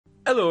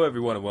Hello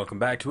everyone and welcome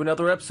back to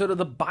another episode of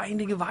The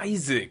Binding of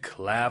Isaac,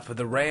 Laugh of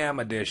the Ram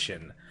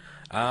edition.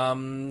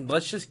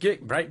 Let's just get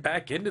right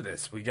back into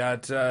this. We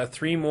got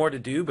 3 more to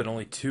do, but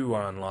only 2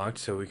 are unlocked,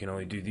 so we can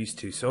only do these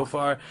 2 so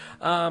far.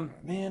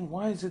 Man,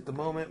 why is it the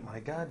moment my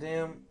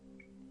goddamn...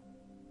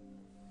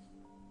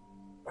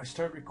 I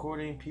start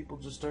recording, people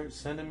just start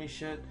sending me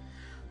shit.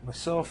 My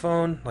cell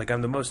phone, like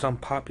I'm the most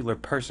unpopular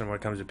person when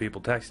it comes to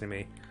people texting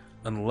me.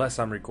 Unless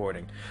I'm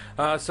recording.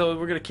 So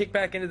we're going to kick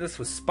back into this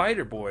with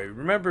Spider Boy.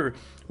 Remember,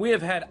 we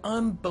have had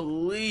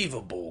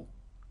unbelievable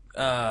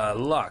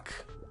luck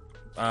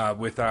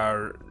with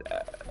our...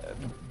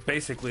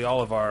 basically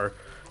all of our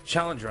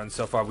challenge runs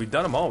so far. We've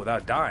done them all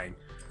without dying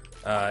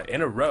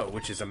in a row,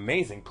 which is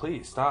amazing.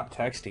 Please stop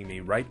texting me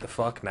right the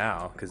fuck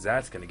now, because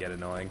that's going to get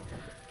annoying.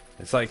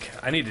 It's like,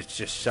 I need to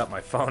just shut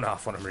my phone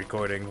off when I'm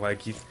recording.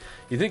 Like, you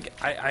think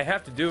I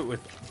have to do it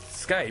with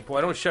Skype? Well,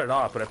 I don't shut it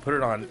off, but I put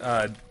it on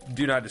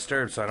Do Not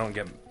Disturb so I don't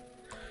get...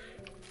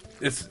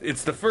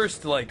 It's the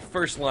first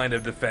line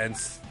of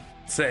defense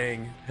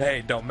saying,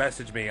 hey, don't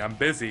message me, I'm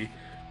busy.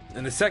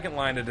 And the second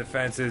line of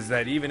defense is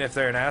that even if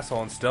they're an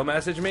asshole and still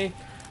message me,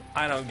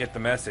 I don't get the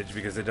message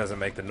because it doesn't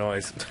make the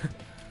noise.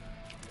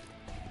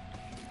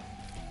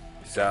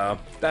 So,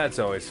 that's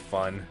always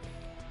fun.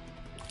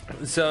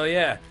 So,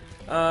 yeah.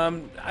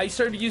 I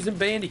started using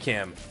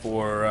Bandicam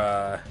for,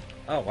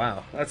 oh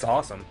wow, that's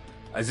awesome.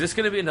 Is this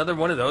gonna be another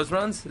one of those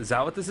runs? Is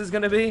that what this is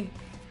gonna be?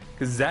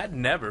 Because that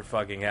never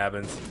fucking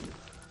happens.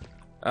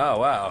 Oh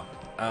wow.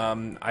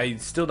 I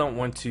still don't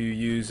want to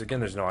use, again,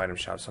 there's no item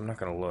shop, so I'm not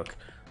gonna look.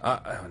 Oh,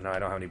 no, I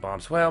don't have any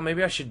bombs. Well,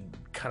 maybe I should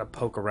kind of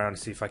poke around to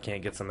see if I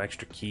can't get some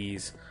extra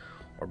keys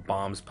or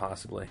bombs,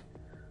 possibly.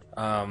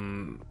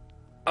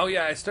 Oh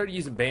yeah, I started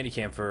using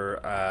Bandicam for,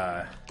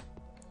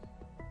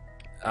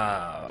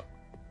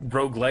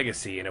 Rogue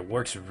Legacy, and it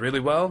works really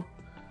well,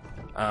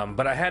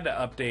 but I had to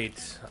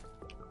update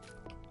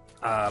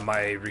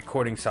my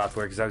recording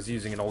software because I was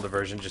using an older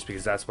version just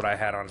because that's what I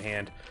had on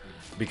hand,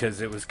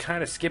 because it was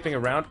kind of skipping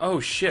around. Oh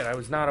shit, I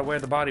was not aware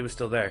the body was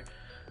still there,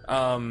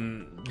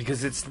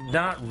 because it's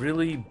not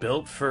really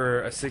built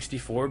for a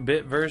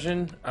 64-bit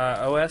version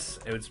OS.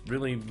 It was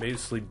really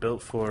mostly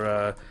built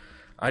for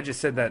I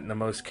just said that in the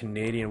most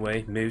Canadian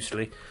way,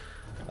 mostly.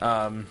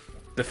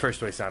 The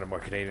first way sounded more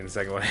Canadian than the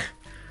second way.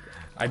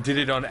 I did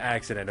it on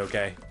accident,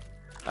 okay?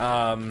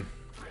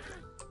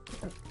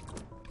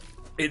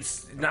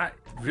 It's not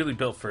really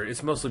built for...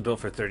 It's mostly built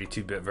for a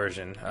 32-bit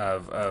version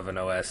of an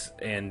OS,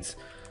 and...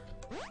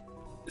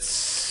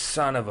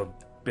 Son of a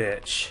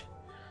bitch.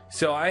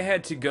 So I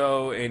had to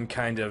go and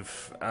kind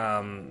of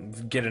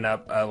get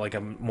like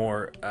a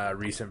more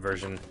recent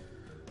version.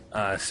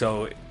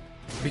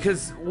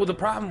 Because, well, the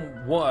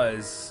problem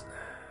was...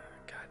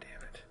 God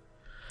damn it.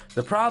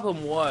 The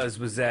problem was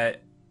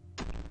that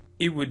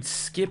it would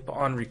skip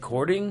on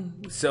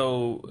recording.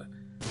 So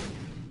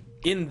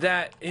in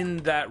that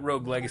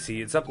Rogue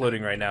Legacy, it's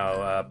uploading right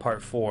now,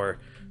 part 4.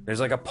 There's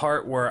like a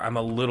part where I'm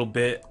a little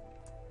bit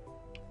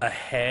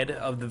ahead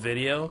of the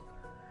video,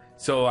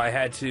 so I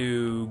had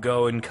to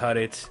go and cut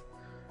it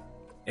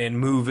and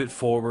move it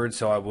forward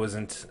so I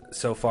wasn't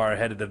so far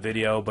ahead of the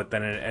video, but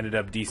then it ended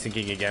up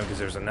desyncing again because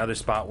there's another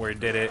spot where it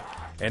did it,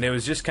 and it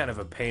was just kind of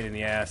a pain in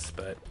the ass.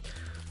 But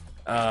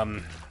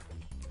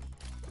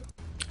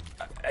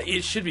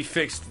it should be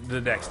fixed the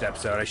next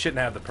episode. I shouldn't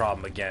have the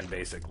problem again,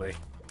 basically.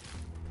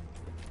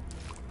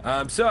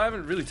 So I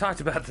haven't really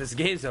talked about this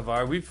game so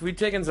far. We've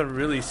taken some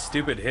really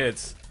stupid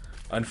hits,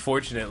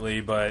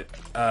 unfortunately, but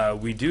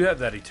we do have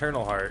that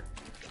Eternal Heart.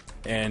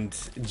 And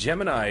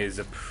Gemini is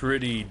a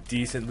pretty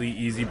decently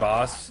easy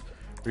boss,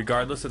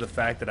 regardless of the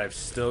fact that I've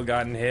still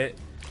gotten hit.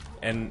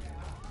 And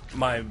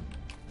I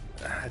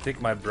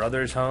think my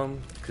brother's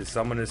home, because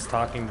someone is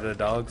talking to the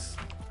dogs.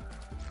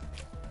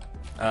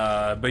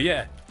 But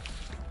yeah.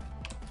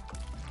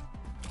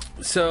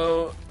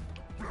 So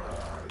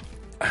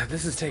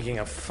this is taking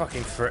a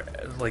fucking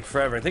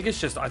forever.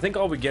 I think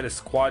all we get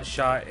is quad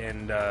shot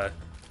and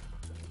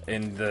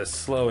the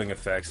slowing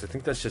effects. I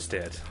think that's just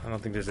it. I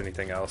don't think there's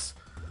anything else,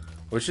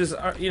 which is,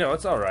 you know,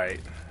 it's all right.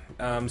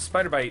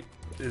 Spider Bite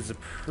is a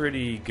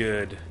pretty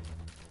good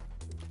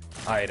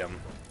item.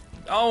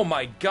 Oh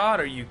my god,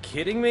 are you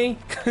kidding me?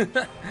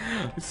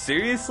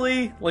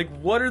 Seriously? Like,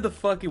 what are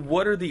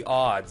the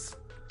odds?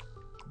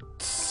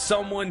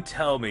 Someone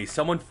tell me.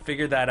 Someone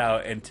figure that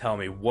out and tell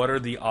me what are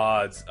the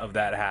odds of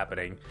that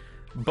happening.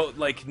 But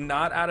like,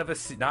 not out of a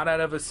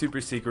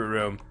super secret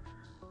room,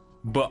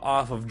 but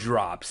off of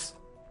drops.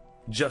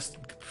 Just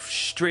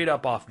straight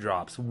up off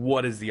drops.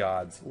 What is the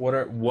odds?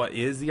 What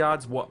is the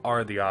odds? What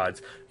are the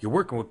odds? You're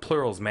working with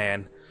plurals,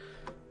 man.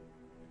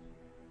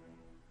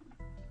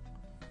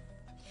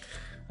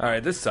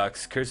 Alright, this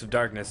sucks. Curse of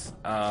Darkness.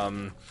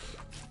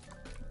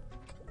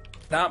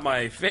 Not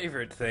my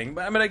favorite thing,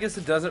 but I mean, I guess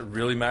it doesn't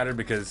really matter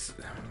because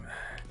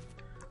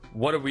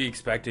what are we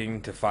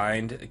expecting to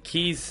find?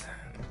 Keys,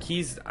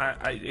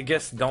 I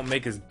guess don't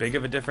make as big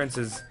of a difference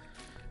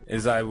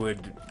as I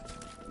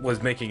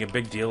was making a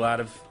big deal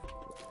out of,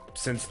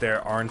 since there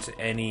aren't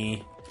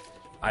any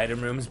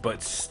item rooms,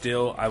 but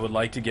still I would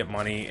like to get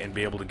money and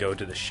be able to go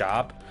to the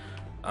shop.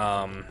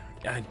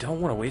 I don't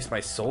want to waste my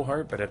soul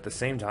heart, but at the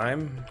same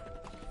time,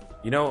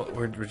 you know,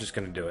 we're just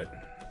gonna do it.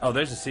 Oh,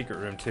 there's a secret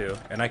room too,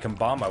 and I can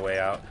bomb my way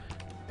out,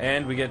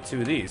 and we get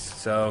 2 of these,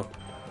 so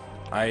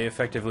I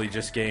effectively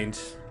just gained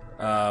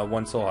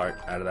 1 soul heart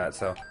out of that,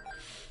 so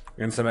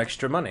and some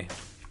extra money.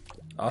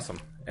 Awesome.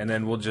 And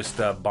then we'll just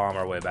bomb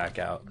our way back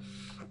out,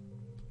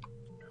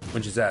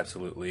 which is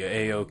absolutely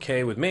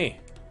a-okay with me.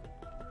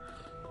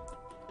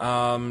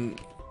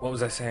 What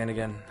was I saying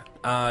again?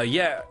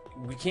 Yeah,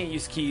 we can't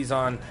use keys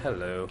on...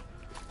 Hello.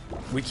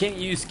 We can't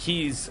use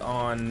keys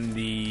on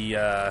the,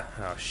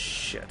 oh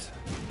shit.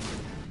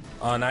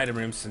 On item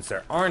rooms since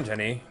there aren't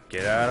any.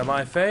 Get out of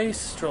my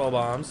face, troll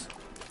bombs.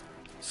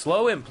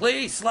 Slow him,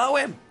 please, slow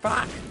him!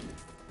 Fuck!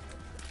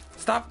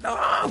 Stop!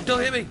 No, don't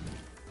hit me!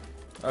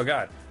 Oh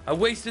god, I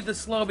wasted the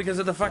slow because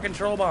of the fucking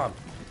troll bomb.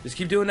 Just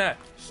keep doing that.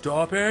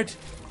 Stop it!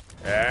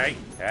 Hey,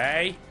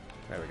 hey!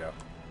 There we go.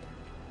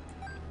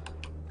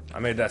 I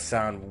made that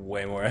sound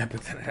way more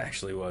epic than it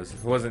actually was.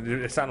 It wasn't.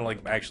 It sounded like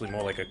actually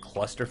more like a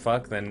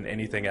clusterfuck than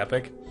anything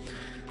epic.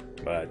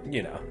 But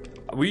you know,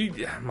 we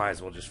might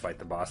as well just fight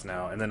the boss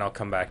now, and then I'll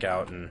come back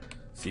out and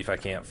see if I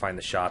can't find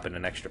the shop and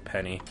an extra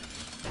penny.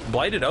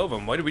 Blighted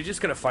Ovum. What are we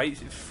just gonna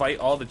fight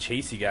all the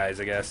chasey guys?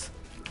 I guess.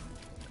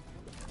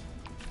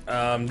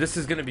 This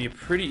is gonna be a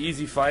pretty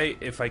easy fight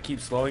if I keep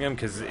slowing him,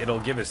 because it'll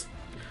give us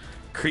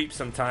creep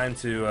some time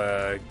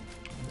to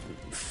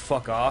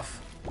fuck off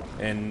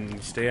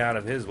and stay out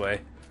of his way.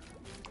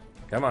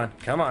 Come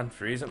on,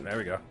 freeze him. There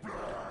we go.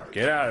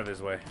 Get out of his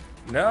way.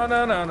 No.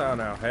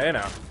 Hey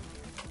now.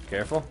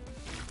 Careful.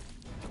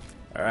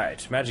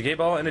 Alright, Magic 8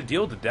 Ball and a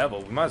deal with the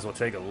devil. We might as well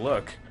take a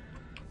look.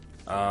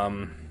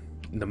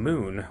 The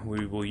moon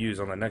we will use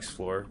on the next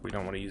floor. We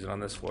don't want to use it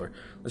on this floor.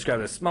 Let's grab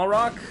this small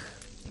rock.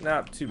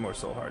 Nah, 2 more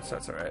soul hearts.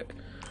 That's alright.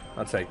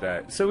 I'll take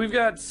that. So we've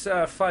got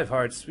 5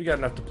 hearts. We got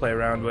enough to play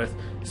around with.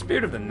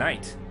 Spirit of the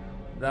Night.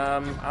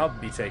 I'll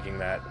be taking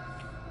that.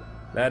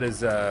 That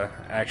is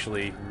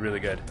actually really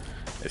good.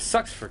 It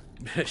sucks for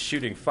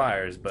shooting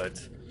fires,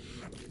 but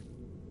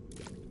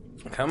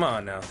come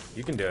on now,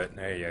 you can do it.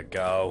 There you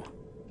go.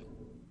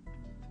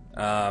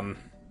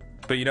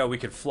 But you know, we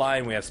could fly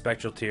and we have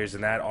spectral tears,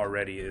 and that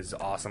already is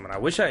awesome. And I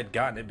wish I had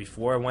gotten it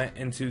before I went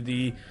into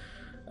the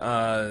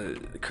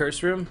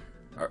curse room,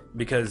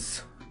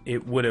 because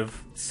it would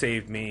have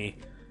saved me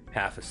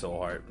half a soul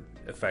heart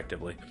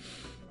effectively.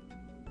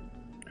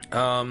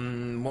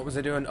 What was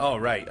I doing? Oh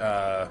right,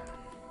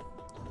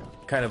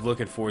 kind of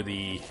looking for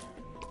the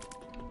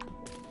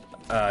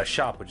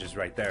shop, which is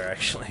right there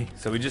actually.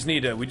 So we just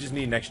need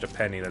an extra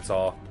penny. That's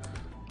all.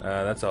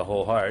 That's a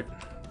whole heart.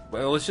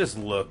 Well, let's just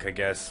look, I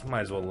guess.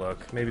 Might as well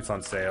look. Maybe it's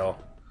on sale.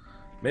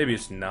 Maybe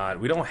it's not.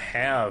 We don't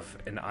have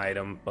an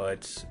item,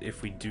 but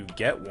if we do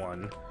get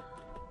one,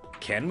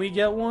 can we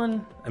get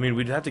one? I mean,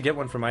 we'd have to get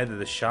one from either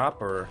the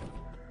shop or...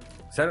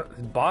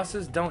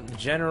 Bosses don't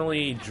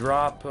generally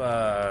drop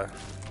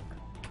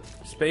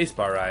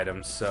spacebar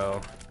items,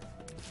 so...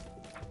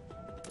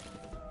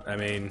 I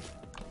mean...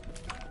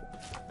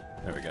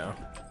 There we go.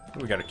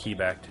 We got a key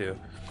back, too.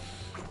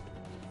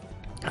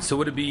 So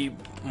would it be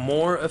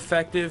more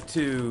effective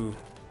to...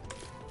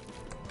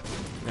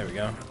 There we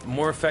go.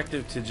 More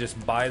effective to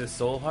just buy the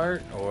soul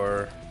heart,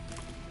 or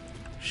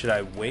should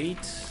I wait?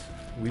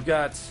 We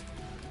got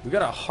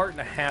a heart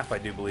and a half, I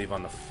do believe,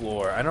 on the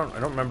floor. I don't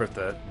remember if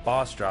the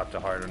boss dropped a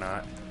heart or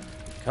not.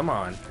 Come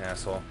on,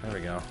 asshole. There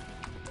we go.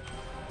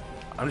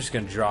 I'm just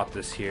gonna drop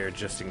this here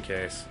just in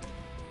case.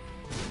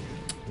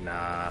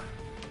 Nah,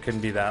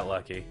 couldn't be that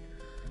lucky.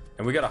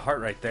 And we got a heart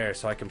right there,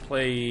 so I can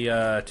play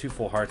 2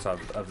 full hearts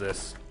of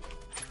this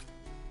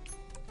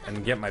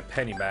and get my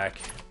penny back.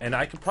 And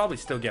I could probably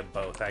still get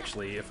both,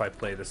 actually, if I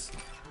play this.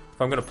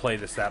 If I'm gonna play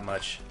this that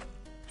much.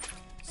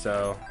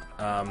 So,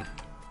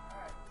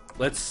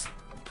 let's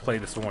play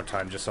this one more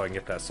time just so I can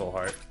get that soul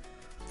heart.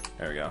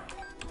 There we go.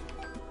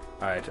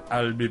 Alright,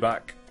 I'll be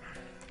back.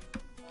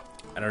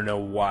 I don't know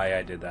why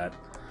I did that.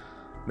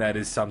 That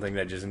is something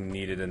that just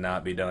needed to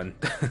not be done.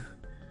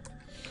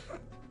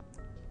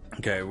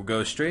 Okay, we'll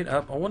go straight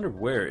up. I wonder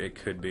where it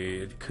could be.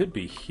 It could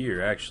be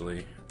here,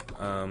 actually.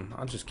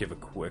 I'll just give a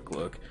quick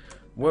look.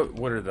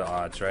 What are the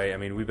odds, right? I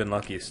mean, we've been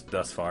lucky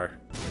thus far.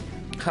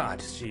 God,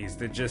 jeez,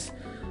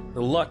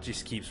 the luck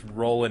just keeps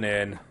rolling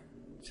in.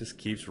 Just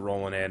keeps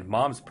rolling in.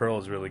 Mom's Pearl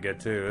is really good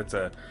too. It's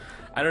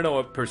I don't know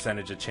what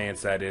percentage of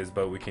chance that is,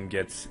 but we can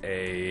get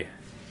a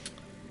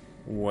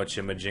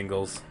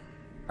whatchamajingles.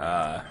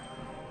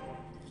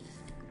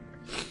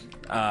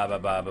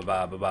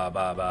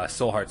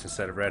 Soul hearts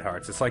instead of red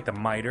hearts. It's like the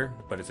miter,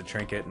 but it's a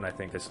trinket, and I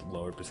think it's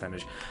lower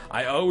percentage.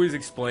 I always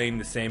explain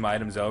the same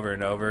items over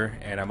and over,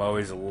 and I'm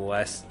always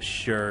less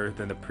sure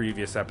than the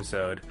previous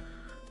episode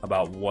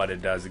about what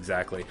it does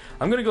exactly.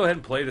 I'm gonna go ahead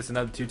and play this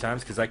another 2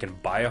 times because I can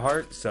buy a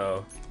heart,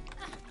 so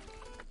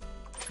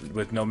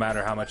with no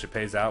matter how much it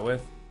pays out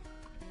with.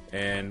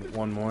 And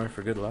one more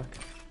for good luck.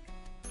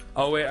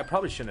 Oh wait, I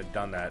probably shouldn't have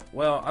done that.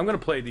 Well, I'm gonna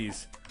play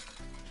these.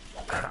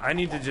 I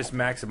need to just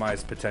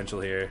maximize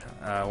potential here.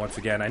 Once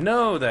again, I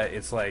know that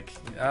it's like,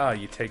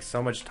 you take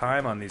so much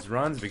time on these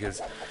runs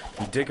because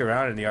you dick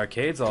around in the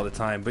arcades all the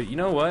time. But you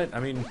know what? I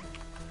mean,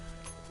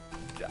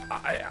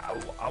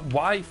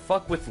 why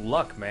fuck with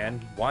luck,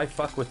 man? Why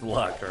fuck with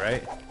luck,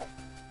 right?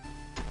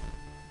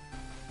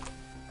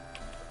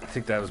 I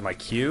think that was my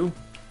cue.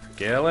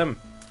 Kill him.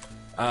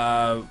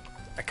 I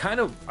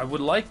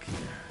would like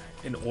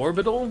an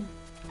orbital.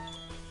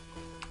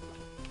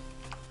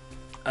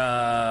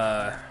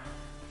 I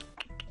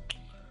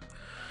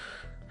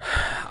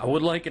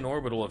would like an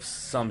orbital of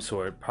some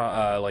sort,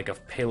 like a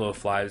Palo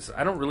flies.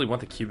 I don't really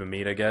want the cube of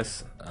meat, I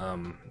guess,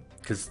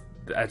 because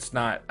that's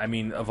not, I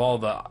mean, of all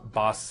the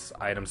boss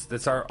items,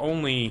 that's our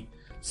only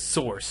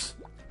source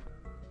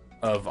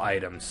of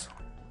items,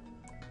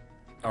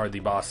 are the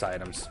boss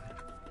items,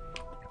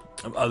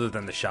 other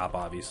than the shop,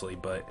 obviously,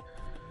 but,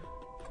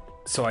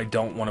 so I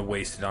don't want to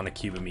waste it on a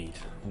cube of meat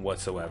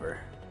whatsoever.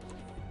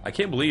 I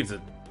can't believe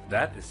that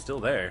that is still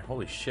there.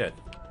 Holy shit.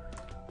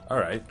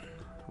 Alright.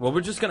 Well,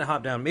 we're just gonna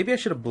hop down. Maybe I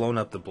should have blown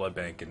up the blood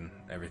bank and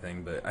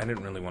everything, but I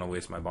didn't really want to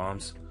waste my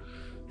bombs.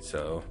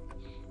 So,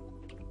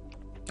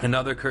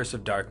 another Curse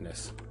of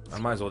Darkness. I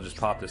might as well just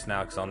pop this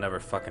now, because I'll never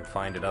fucking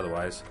find it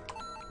otherwise.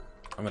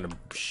 I'm gonna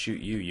shoot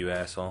you, you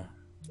asshole.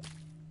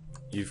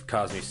 You've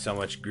caused me so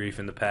much grief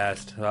in the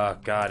past. Oh,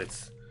 God,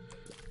 it's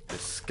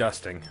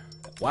disgusting.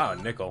 Wow, a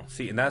nickel.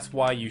 See, and that's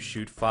why you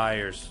shoot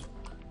fires.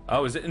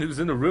 Oh, it was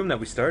in the room that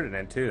we started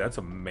in, too. That's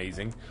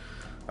amazing.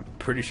 I'm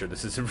pretty sure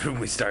this is the room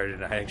we started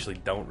in. I actually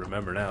don't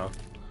remember now.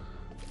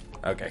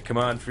 Okay, come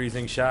on,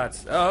 freezing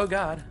shots. Oh,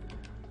 God.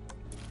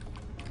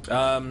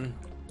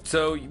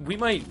 So we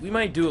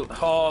might do,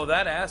 oh,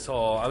 that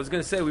asshole. I was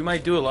gonna say we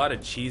might do a lot of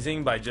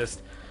cheesing by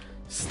just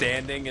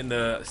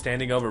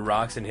standing over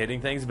rocks and hitting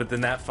things, but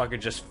then that fucker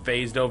just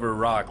phased over a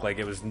rock like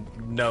it was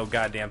no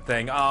goddamn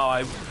thing. Oh,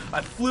 I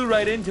flew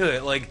right into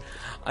it. Like,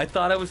 I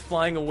thought I was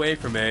flying away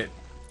from it,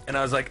 and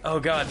I was like,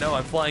 oh God, no,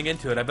 I'm flying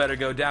into it. I better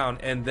go down.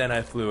 And then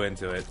I flew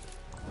into it,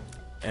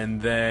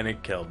 and then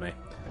it killed me.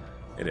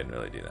 It didn't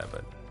really do that,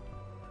 but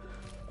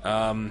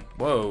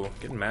whoa,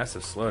 getting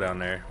massive slowdown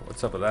there.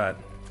 What's up with that?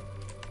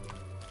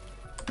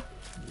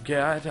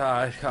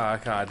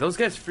 God, those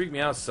guys freak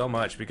me out so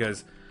much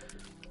because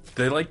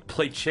they like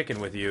play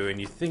chicken with you, and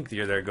you think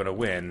they're gonna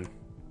win,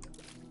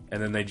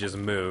 and then they just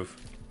move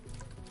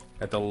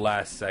at the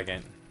last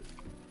second,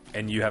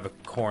 and you have a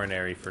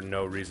coronary for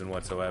no reason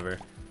whatsoever.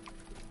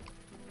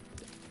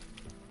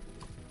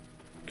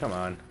 Come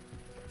on.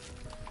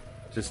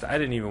 Just, I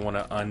didn't even want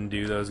to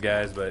undo those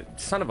guys, but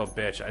son of a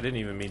bitch, I didn't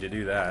even mean to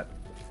do that.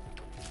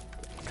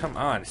 Come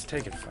on, it's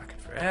taking fucking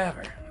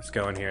forever. Let's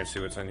go in here and see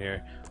what's in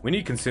here. We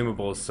need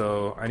consumables,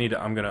 so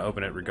I'm gonna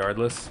open it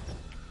regardless.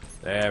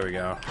 There we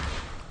go.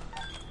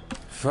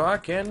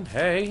 Fucking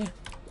hey.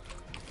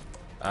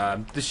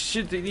 These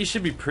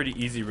should be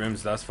pretty easy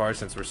rooms thus far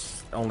since we're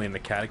only in the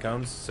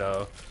catacombs,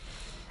 so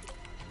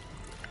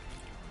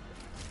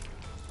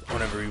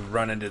whenever we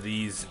run into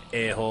these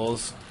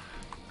a-holes.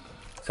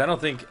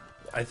 So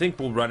I think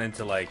we'll run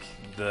into like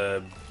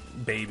the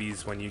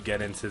babies when you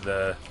get into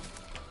the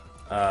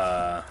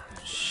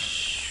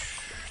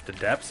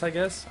depths, I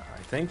guess.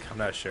 I'm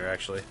not sure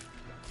actually.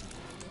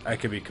 I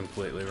could be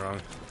completely wrong.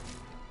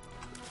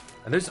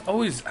 And there's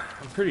always,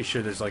 I'm pretty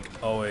sure there's like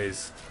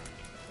always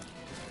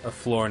a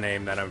floor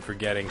name that I'm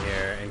forgetting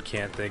here and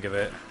can't think of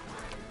it.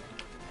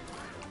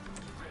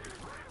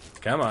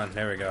 Come on,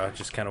 there we go. I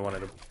just kind of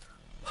wanted to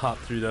hop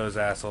through those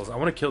assholes. I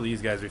want to kill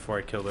these guys before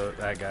I kill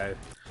that guy,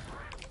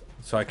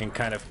 so I can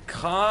kind of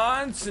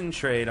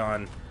concentrate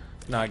on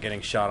not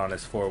getting shot on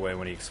his four-way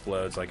when he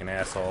explodes like an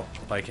asshole.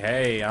 Like,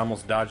 hey, I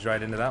almost dodged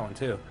right into that one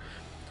too.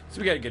 So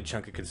we got a good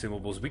chunk of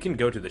consumables. We can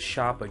go to the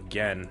shop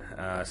again,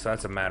 so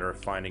that's a matter of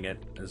finding it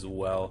as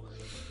well.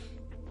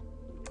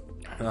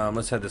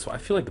 Let's head this way. I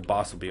feel like the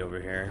boss will be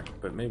over here,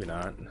 but maybe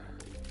not.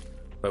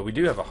 But we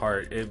do have a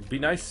heart. It'd be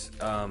nice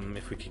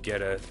if we could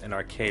get an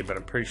arcade, but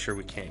I'm pretty sure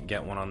we can't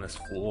get one on this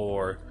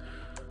floor.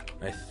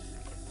 I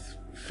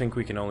think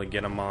we can only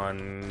get them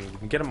on.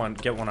 We can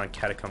get one on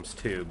Catacombs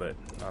 2, but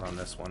not on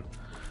this one.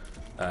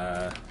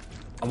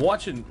 I'm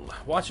watching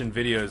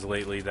videos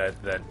lately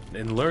that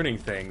and learning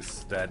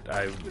things that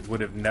I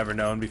would have never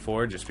known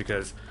before, just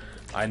because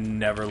I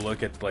never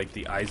look at like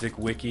the Isaac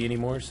wiki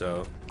anymore.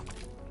 So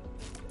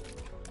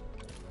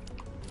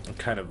I'm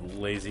kind of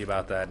lazy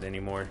about that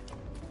anymore.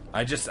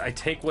 I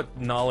take what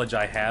knowledge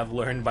I have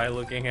learned by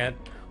looking at,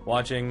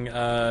 watching,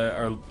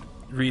 or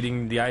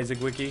reading the Isaac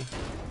wiki,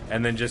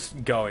 and then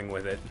just going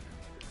with it.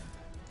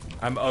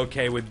 I'm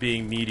okay with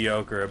being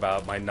mediocre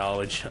about my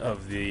knowledge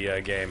of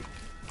the game.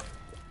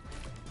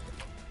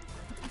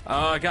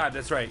 Oh God,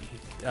 that's right.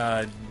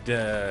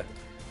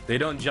 They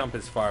don't jump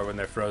as far when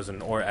they're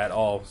frozen, or at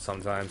all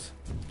sometimes.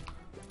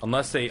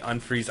 Unless they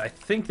unfreeze. I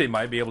think they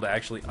might be able to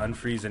actually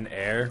unfreeze in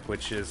air,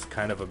 which is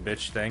kind of a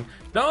bitch thing.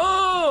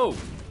 No!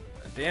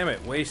 Damn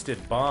it,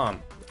 wasted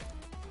bomb.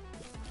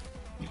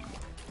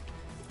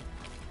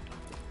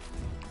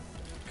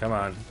 Come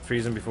on,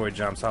 freeze him before he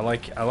jumps. I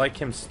like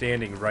him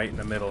standing right in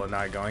the middle and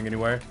not going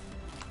anywhere.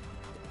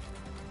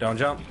 Don't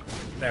jump.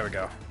 There we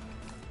go.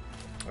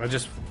 I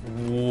just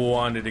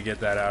wanted to get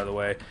that out of the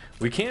way.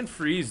 We can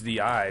freeze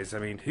the eyes. I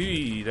mean,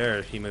 he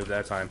moved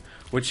that time.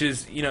 Which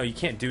is, you know, you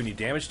can't do any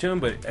damage to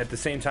him, but at the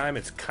same time,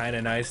 it's kind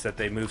of nice that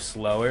they move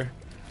slower.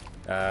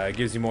 It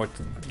gives you more...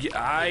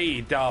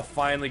 I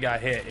finally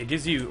got hit. It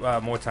gives you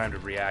more time to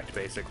react,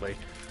 basically.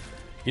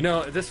 You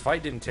know, if this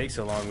fight didn't take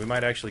so long, we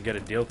might actually get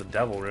a deal with the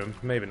Devil Room.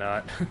 Maybe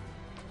not.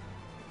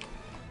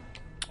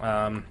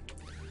 Now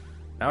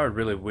I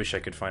really wish I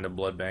could find a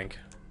blood bank.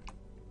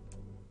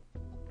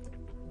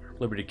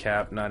 Liberty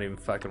Cap, not even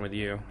fucking with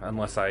you.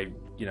 Unless I,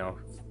 you know,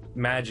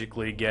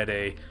 magically get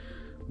a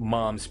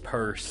mom's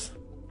purse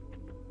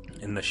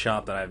in the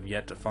shop that I've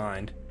yet to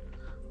find.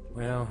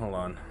 Well, hold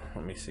on.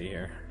 Let me see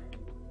here.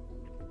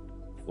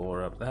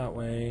 Floor up that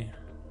way.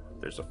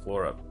 There's a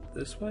floor up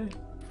this way?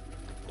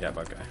 Yep,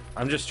 okay.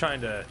 I'm just trying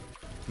to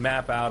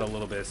map out a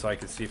little bit so I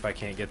can see if I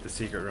can't get the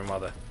secret room while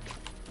the...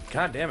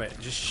 God damn it,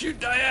 just shoot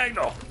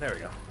diagonal! There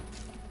we go.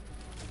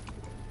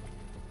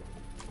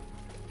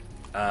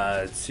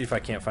 Let's see if I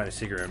can't find a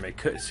secret room.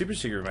 Super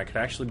secret room, I could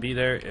actually be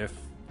there if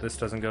this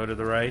doesn't go to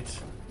the right.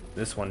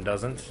 This one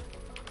doesn't.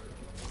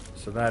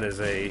 So that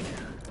is a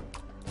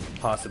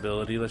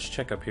possibility. Let's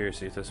check up here,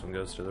 see if this one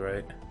goes to the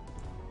right.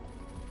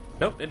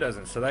 Nope, it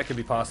doesn't. So that could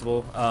be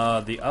possible.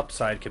 The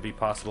upside could be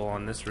possible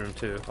on this room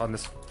too. On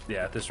this,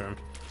 yeah, this room.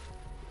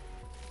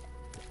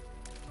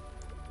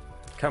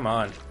 Come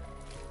on.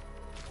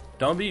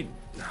 Don't be...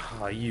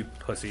 Oh, you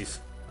pussies.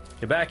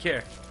 Get back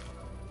here.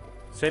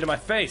 Say to my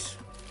face.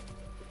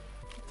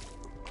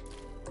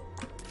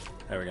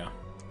 There we go.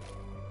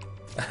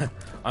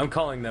 I'm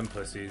calling them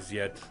pussies,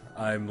 yet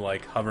I'm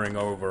like hovering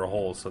over a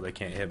hole so they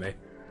can't hit me.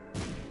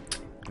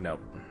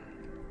 Nope.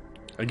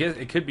 I guess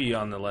it could be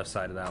on the left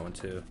side of that one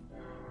too.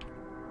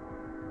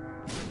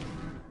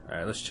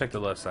 Alright, let's check the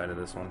left side of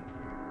this one.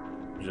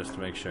 Just to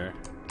make sure.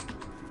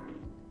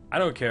 I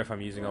don't care if I'm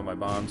using all my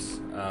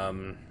bombs.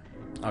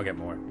 I'll get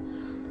more.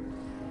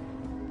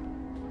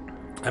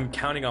 I'm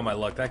counting on my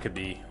luck. That could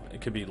be...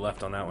 It could be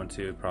left on that one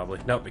too, probably.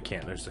 Nope, it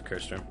can't. There's the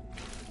curse room.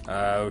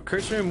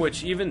 Curse room,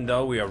 which even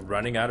though we are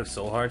running out of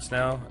soul hearts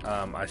now,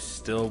 I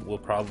still will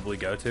probably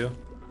go to.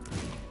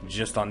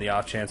 Just on the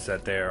off chance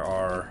that there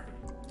are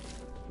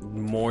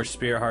more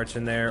spirit hearts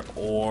in there,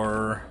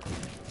 or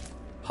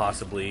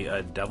possibly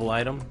a devil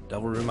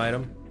room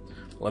item.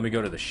 Let me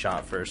go to the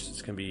shop first.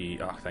 It's gonna be...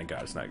 Oh, thank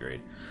God, it's not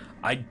great.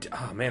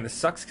 Oh man, this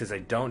sucks because I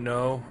don't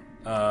know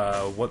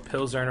what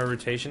pills are in our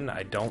rotation.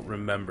 I don't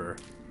remember.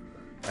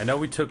 I know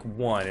we took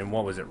one, and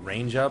what was it?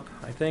 Range up,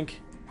 I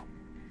think?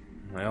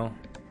 Well...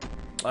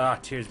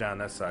 tears down,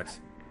 that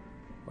sucks.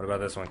 What about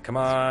this one? Come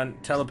on,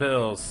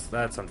 telepills.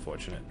 That's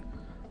unfortunate.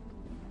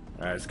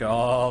 Alright, let's go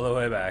all the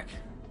way back.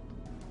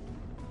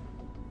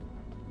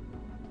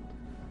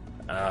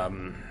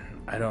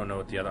 I don't know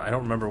what the other... I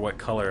don't remember what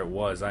color it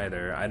was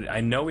either.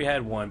 I know we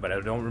had one, but I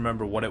don't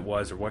remember what it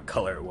was or what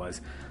color it was,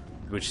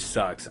 which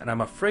sucks. And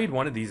I'm afraid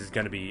one of these is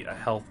going to be a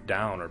health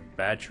down or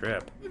bad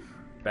trip.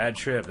 Bad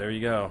trip, there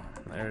you go.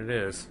 There it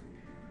is.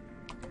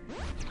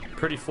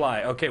 Pretty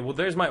fly. Okay, well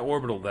there's my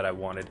orbital that I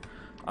wanted.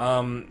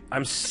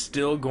 I'm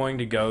still going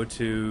to go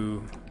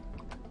to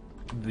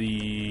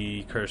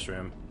the curse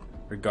room,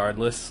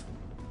 regardless,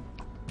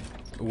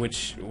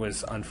 which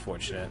was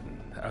unfortunate.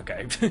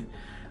 Okay.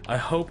 I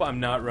hope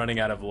I'm not running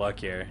out of luck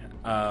here.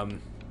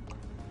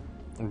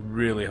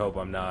 Really hope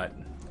I'm not.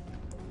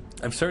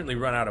 I've certainly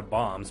run out of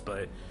bombs,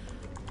 but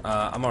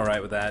I'm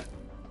alright with that.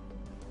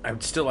 I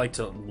would still like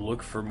to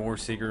look for more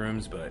secret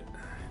rooms, but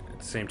at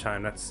the same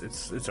time,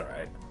 it's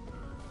alright.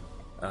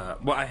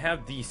 Well, I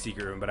have the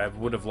secret room, but I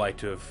would have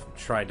liked to have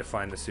tried to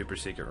find the super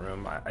secret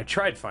room. I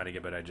tried finding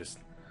it, but I just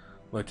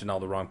looked in all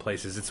the wrong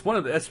places. It's one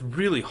of the, that's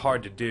really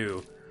hard to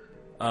do.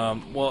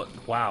 Well,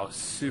 wow,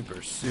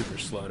 super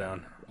slow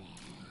down.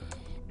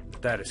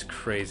 That is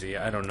crazy.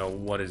 I don't know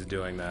what is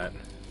doing that.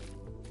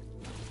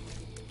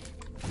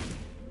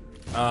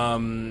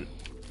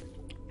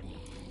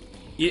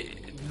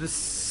 The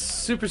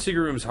super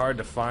secret room is hard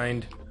to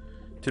find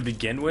to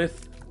begin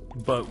with,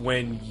 but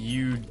when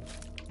you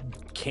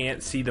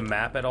can't see the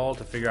map at all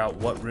to figure out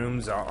what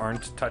rooms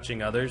aren't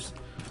touching others,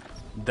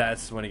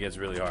 that's when it gets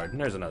really hard. And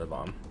there's another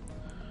bomb.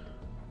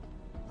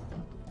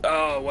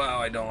 Oh wow,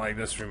 I don't like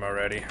this room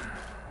already.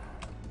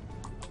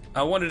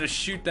 I wanted to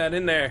shoot that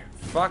in there.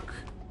 Fuck.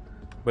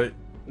 But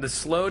the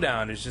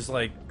slowdown is just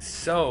like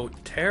so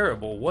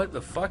terrible. What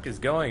the fuck is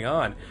going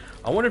on?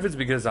 I wonder if it's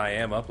because I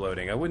am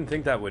uploading. I wouldn't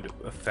think that would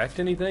affect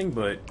anything,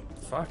 but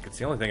fuck, it's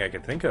the only thing I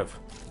could think of.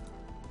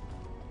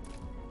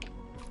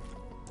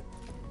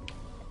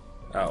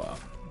 Oh well.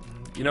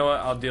 You know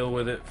what? I'll deal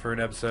with it for an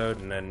episode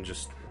and then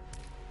just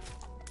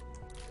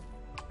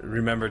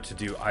remember to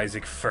do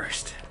Isaac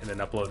first and then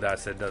upload that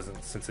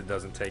since it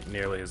doesn't take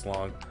nearly as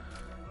long.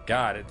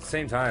 God, at the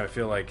same time, I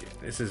feel like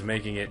this is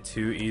making it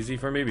too easy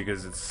for me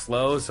because it's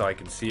slow, so I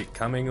can see it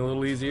coming a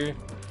little easier.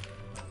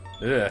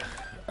 Ugh.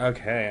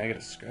 Okay, I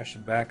gotta scratch the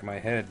back of my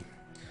head.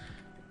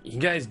 You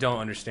guys don't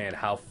understand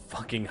how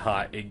fucking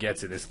hot it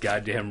gets in this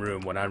goddamn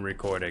room when I'm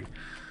recording.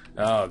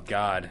 Oh,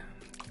 God.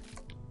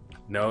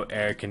 No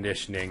air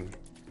conditioning.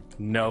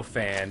 No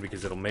fan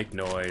because it'll make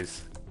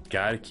noise.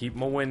 Gotta keep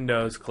my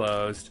windows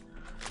closed.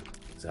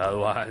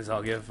 Otherwise,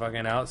 I'll get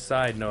fucking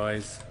outside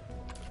noise.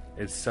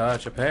 It's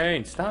such a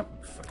pain.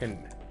 Stop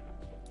fucking...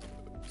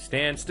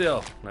 Stand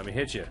still. Let me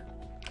hit you.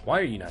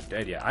 Why are you not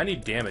dead yet? I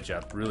need damage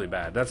up really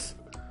bad. That's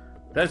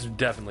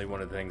definitely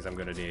one of the things I'm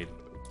gonna need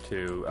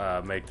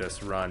to make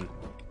this run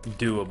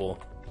doable.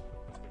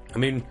 I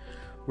mean,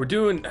 we're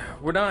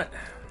not...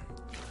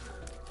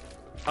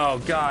 Oh,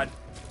 God.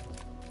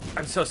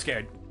 I'm so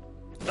scared.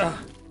 Ugh,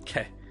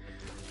 okay.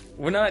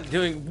 We're not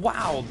doing...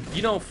 Wow,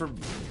 you know, for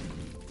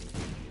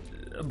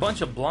a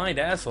bunch of blind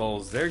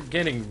assholes, they're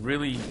getting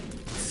really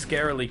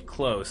scarily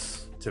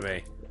close to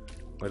me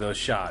with those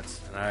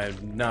shots, and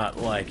I'm not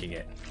liking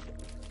it.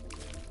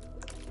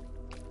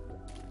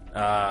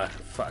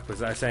 Fuck,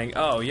 was I saying?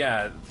 Oh,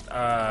 yeah,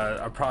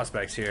 our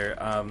prospects here.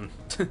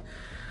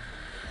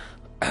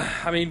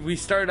 I mean, we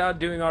started out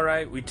doing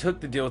alright. We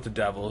took the deal with the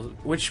devil,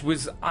 which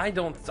was, I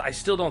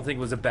still don't think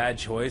was a bad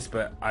choice,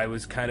 but I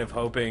was kind of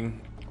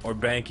hoping or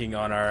banking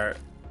on our,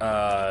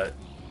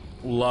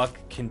 luck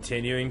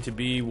continuing to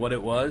be what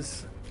it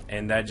was,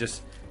 and that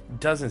just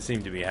doesn't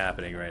seem to be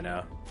happening right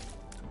now.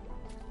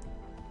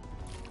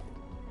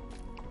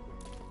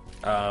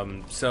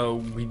 So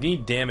we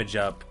need damage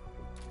up.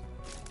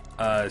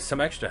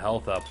 Some extra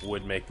health up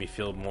would make me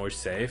feel more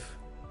safe.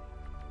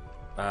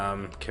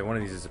 Okay, one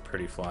of these is a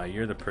pretty fly.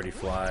 You're the pretty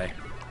fly.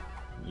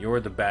 You're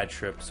the bad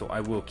trip, so I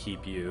will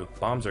keep you.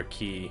 Bombs are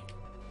key.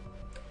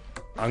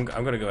 I'm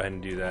gonna go ahead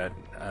and do that.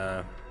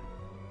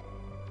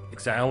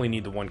 Because I only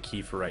need the one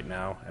key for right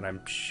now, and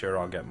I'm sure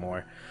I'll get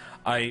more.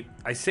 I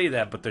say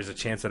that, but there's a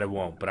chance that I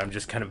won't. But I'm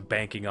just kind of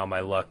banking on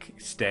my luck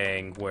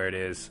staying where it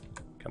is.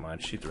 Come on,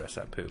 shoot the rest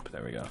of that poop.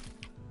 There we go.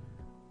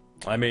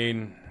 I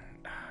mean,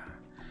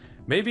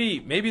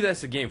 maybe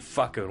that's the game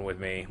fucking with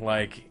me.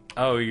 Like,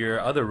 oh, your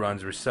other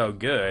runs were so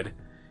good.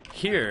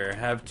 Here,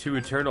 have 2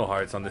 Eternal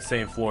Hearts on the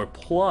same floor,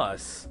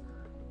 plus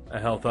a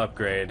health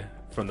upgrade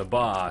from the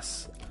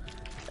boss.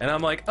 And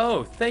I'm like,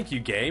 oh, thank you,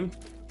 game.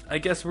 I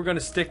guess we're gonna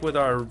stick with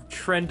our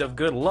trend of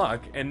good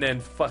luck, and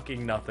then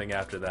fucking nothing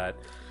after that.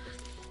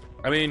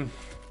 I mean,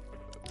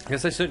 I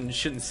guess I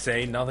shouldn't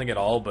say nothing at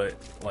all, but,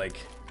 like,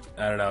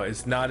 I don't know,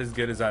 it's not as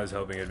good as I was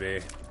hoping it'd be.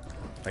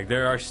 Like,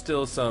 there are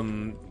still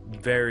some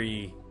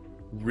very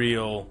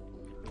real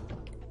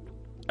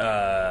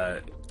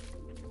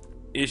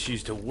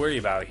issues to worry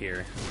about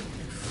here.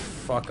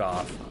 Fuck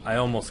off. I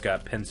almost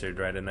got pincered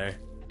right in there.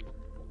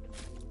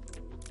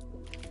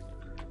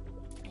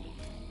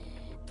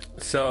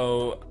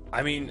 So,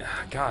 I mean,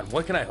 God,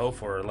 what can I hope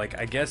for? Like,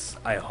 I guess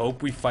I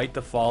hope we fight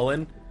the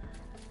Fallen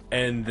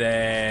and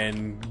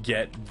then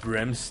get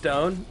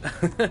Brimstone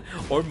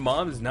or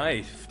Mom's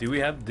Knife. Do we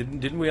have?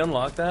 Didn't we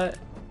unlock that?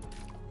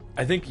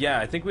 I think, yeah,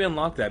 I think we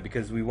unlocked that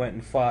because we went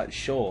and fought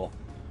Shoal,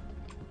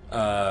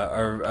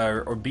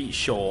 or beat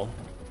Shoal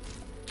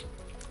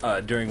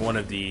during one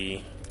of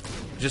the,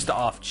 just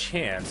off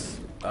chance,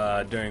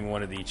 during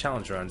one of the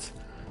challenge runs.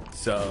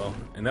 So,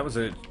 and that was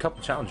a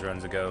couple challenge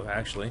runs ago,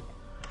 actually.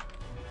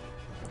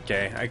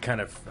 Okay, I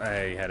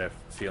had a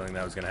feeling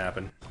that was gonna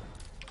happen.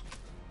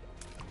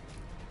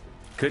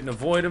 Couldn't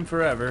avoid him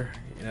forever,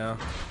 you know.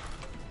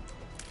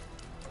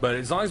 But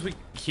as long as we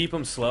keep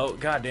him slow,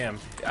 goddamn,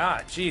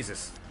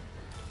 Jesus.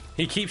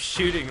 He keeps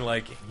shooting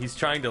like he's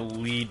trying to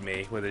lead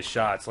me with his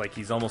shots, like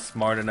he's almost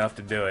smart enough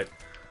to do it.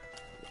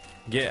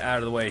 Get out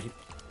of the way.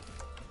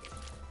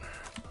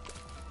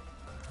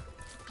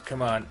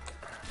 Come on.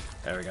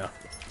 There we go.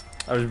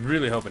 I was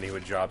really hoping he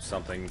would drop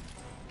something,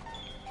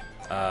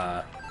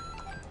 like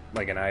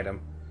an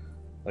item,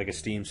 like a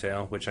Steam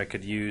sale, which I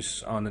could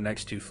use on the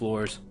next 2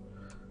 floors.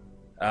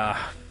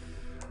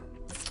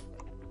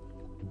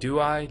 Do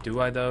I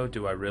though?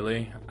 Do I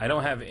really? I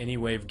don't have any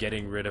way of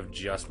getting rid of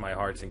just my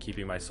hearts and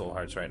keeping my soul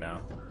hearts right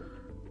now,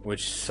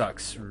 which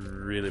sucks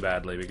really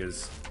badly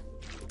because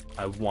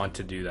I want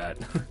to do that.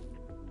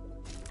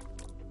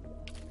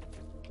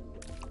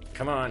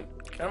 Come on,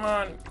 come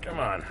on, come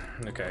on.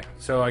 Okay,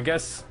 so I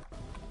guess,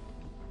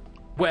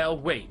 well,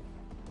 wait.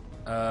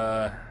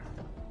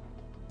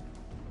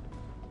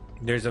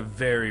 There's a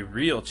very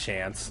real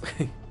chance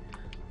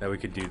that we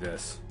could do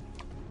this.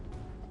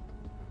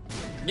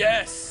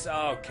 Yes!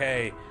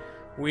 Okay.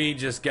 We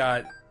just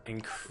got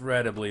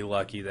incredibly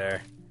lucky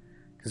there.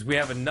 Because we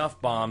have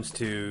enough bombs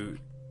to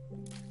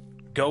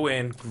go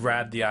in,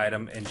 grab the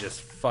item, and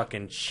just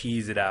fucking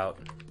cheese it out.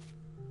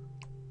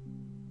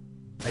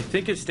 I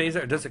think it stays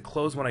there. Does it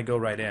close when I go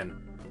right in?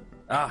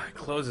 Ah, it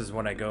closes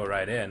when I go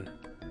right in.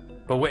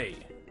 But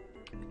wait.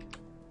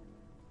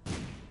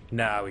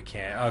 Nah, we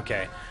can't.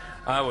 Okay.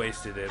 I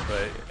wasted it,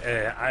 but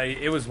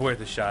it was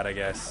worth a shot, I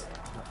guess.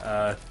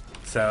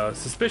 So,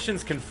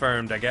 suspicions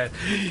confirmed, I guess.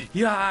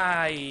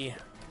 Yay!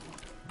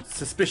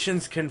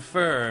 Suspicions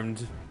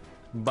confirmed,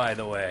 by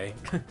the way.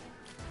 Oh,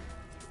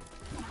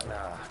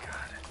 God.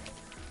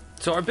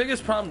 So our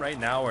biggest problem right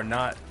now are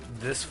not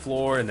this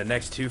floor and the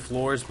next 2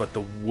 floors, but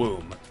the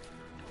womb.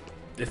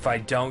 If I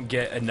don't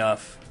get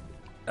enough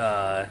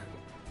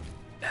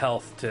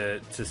health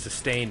to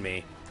sustain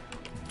me,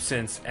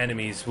 since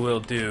enemies will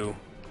do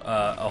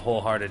a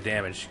whole heart of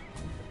damage.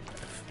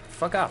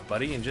 Fuck off,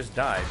 buddy, and just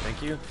die.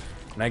 Thank you.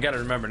 And I gotta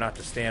remember not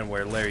to stand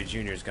where Larry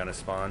Jr. is gonna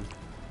spawn.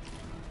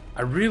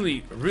 I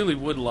really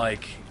would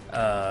like,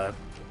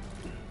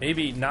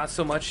 maybe not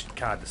so much.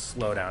 God, the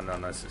slowdown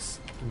on this is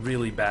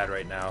really bad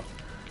right now.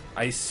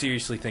 I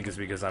seriously think it's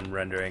because I'm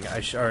rendering.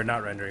 Or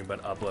not rendering,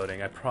 but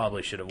uploading. I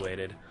probably should have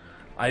waited.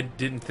 I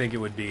didn't think it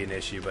would be an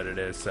issue, but it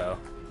is, so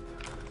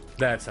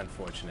that's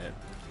unfortunate.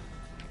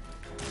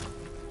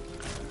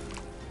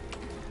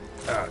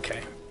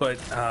 Okay, but,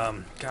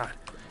 God.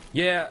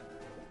 Yeah,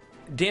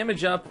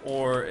 damage up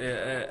or,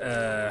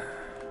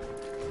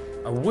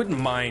 I wouldn't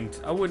mind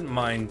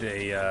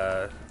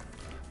a,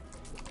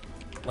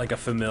 like a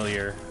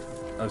familiar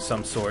of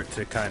some sort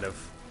to kind of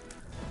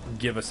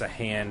give us a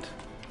hand.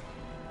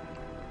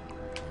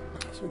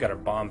 So we got our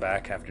bomb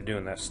back after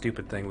doing that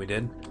stupid thing we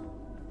did.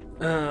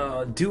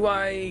 Do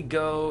I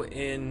go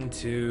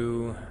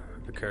into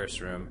the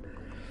curse room?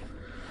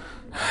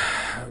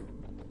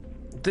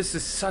 This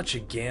is such a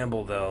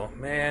gamble, though,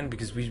 man,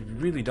 because we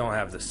really don't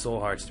have the soul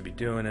hearts to be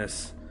doing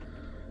this.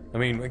 I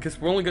mean, I guess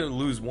we're only going to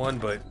lose one,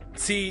 but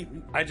see,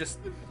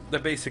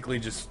 that basically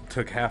just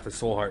took half a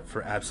soul heart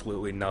for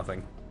absolutely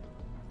nothing.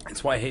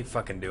 That's why I hate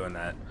fucking doing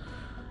that.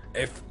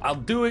 I'll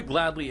do it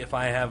gladly if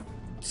I have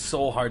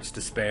soul hearts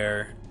to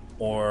spare,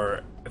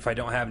 or if I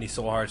don't have any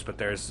soul hearts, but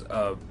there's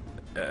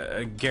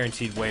a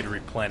guaranteed way to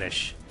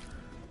replenish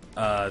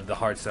the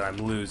hearts that I'm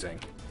losing.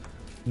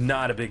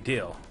 Not a big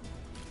deal.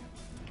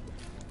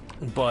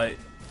 But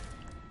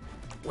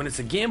when it's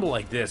a gamble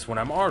like this, when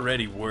I'm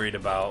already worried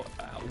about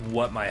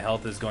what my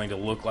health is going to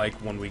look like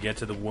when we get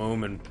to the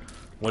womb and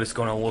what it's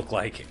going to look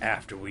like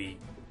after we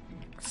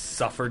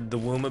suffered the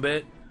womb a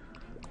bit,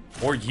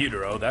 or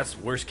utero, that's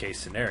worst case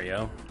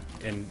scenario,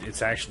 and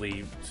it's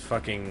actually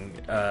fucking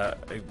a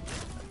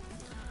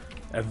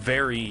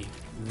very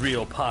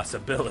real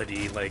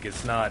possibility. Like,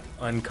 it's not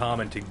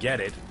uncommon to get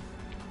it.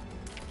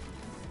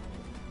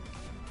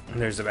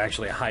 There's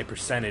actually a high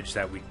percentage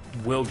that we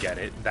will get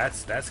it.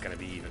 That's going to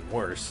be even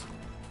worse.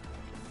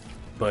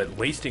 But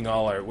wasting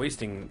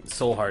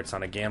soul hearts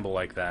on a gamble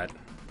like that.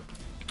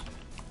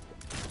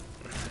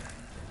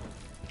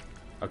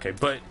 Okay,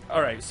 but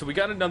alright, so we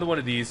got another one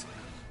of these.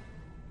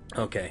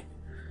 Okay.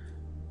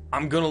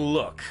 I'm gonna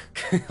look.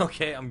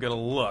 Okay, I'm gonna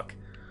look.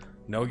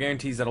 No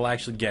guarantees that I'll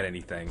actually get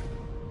anything.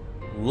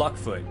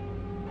 Luckfoot.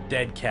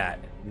 Dead cat.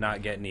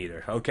 Not getting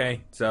either.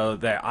 Okay? So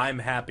there, I'm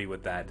happy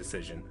with that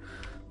decision.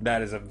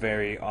 That is a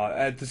very...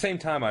 at the same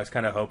time, I was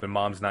kind of hoping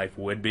Mom's Knife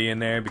would be in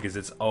there, because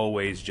it's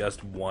always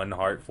just one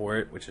heart for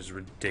it, which is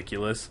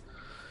ridiculous.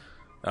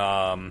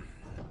 To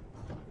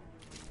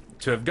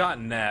have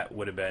gotten that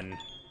would have been,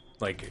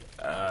 like,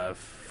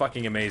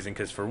 fucking amazing,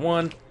 because for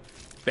one,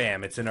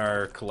 bam, it's in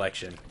our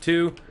collection.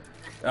 Two,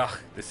 ugh,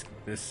 this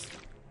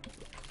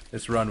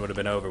run would have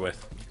been over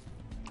with.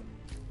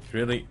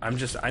 Really? I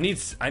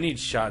need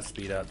shot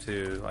speed up,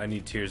 too. I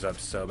need tears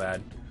up so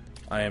bad.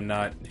 I am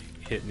not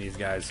hitting these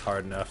guys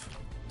hard enough.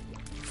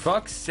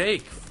 Fuck's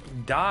sake,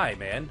 die,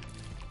 man.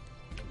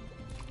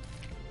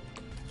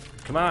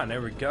 Come on, there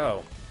we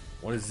go.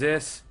 What is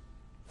this?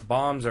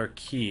 Bombs are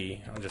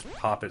key. I'll just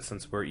pop it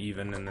since we're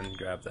even and then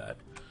grab that.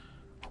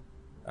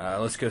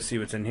 Let's go see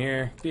what's in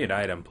here. Be an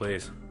item,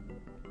 please.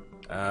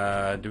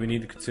 Do we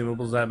need the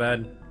consumables that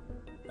bad?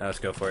 Let's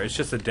go for it. It's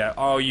just a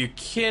oh, you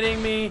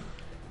kidding me?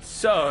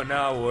 So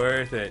not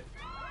worth it.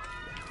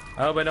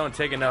 I hope I don't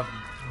take enough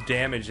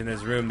damage in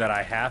this room that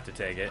I have to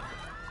take it.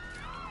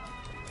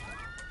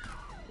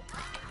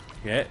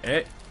 Get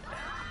it.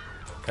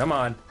 Come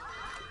on.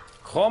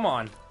 Come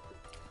on.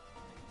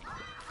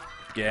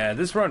 Yeah,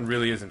 this run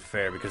really isn't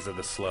fair because of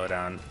the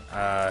slowdown.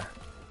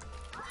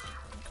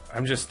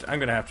 I'm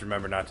gonna have to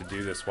remember not to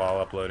do this while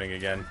uploading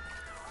again.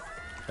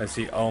 That's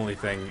the only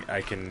thing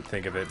I can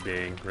think of it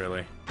being,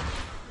 really.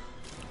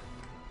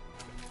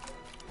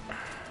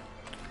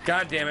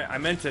 God damn it, I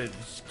meant to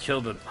kill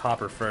the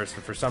hopper first,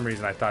 and for some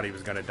reason I thought he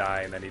was gonna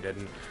die, and then he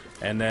didn't.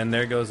 And then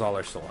there goes all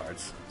our soul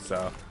hearts.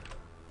 So,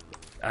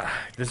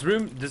 this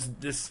run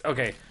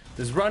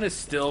is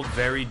still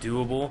very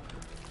doable,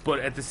 but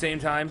at the same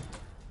time,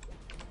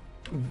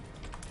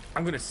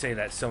 I'm gonna say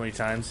that so many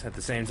times, at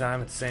the same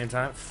time,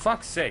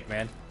 fuck's sake,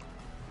 man.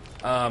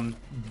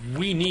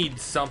 We need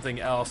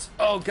something else.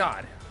 Oh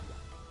god.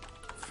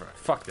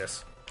 Fuck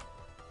this.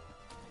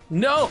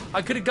 No!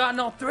 I could have gotten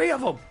all three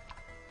of them!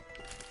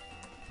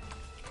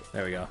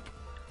 There we go.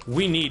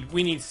 We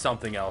need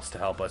something else to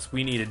help us.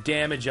 We need a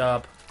damage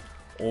up,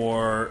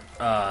 or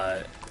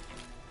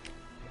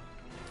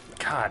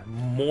God,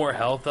 more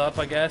health up,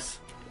 I guess.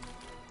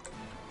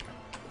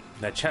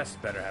 That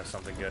chest better have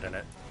something good in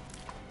it.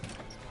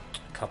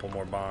 A couple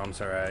more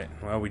bombs, alright.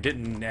 Well, we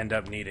didn't end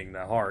up needing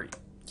the heart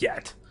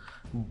yet,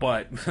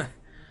 but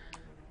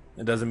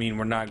it doesn't mean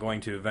we're not going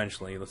to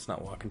eventually. Let's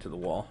not walk into the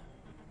wall.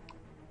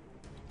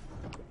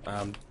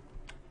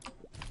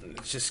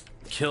 Let's just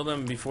kill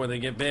them before they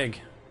get big.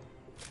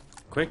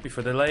 Quick,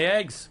 before they lay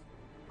eggs.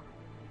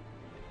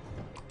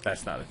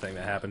 That's not a thing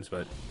that happens,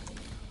 but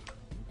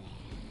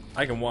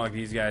I can walk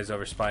these guys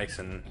over spikes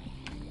and...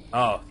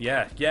 Oh,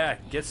 yeah, yeah.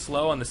 Get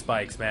slow on the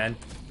spikes, man.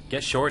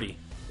 Get shorty.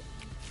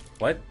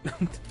 What?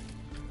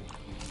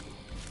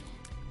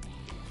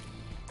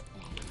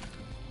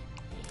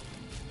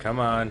 Come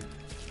on.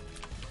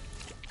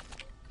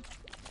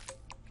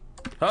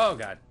 Oh,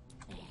 God.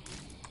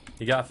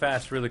 He got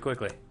fast really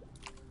quickly.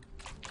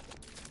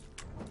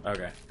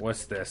 Okay,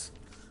 what's this?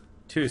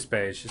 2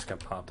 spades. Just gonna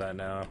pop that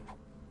now.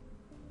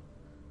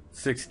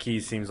 6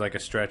 keys seems like a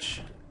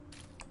stretch.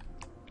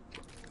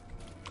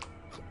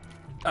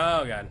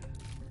 Oh, God.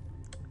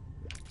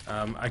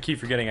 I keep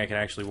forgetting I can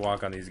actually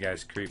walk on these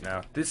guys' creep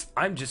now.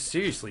 I'm just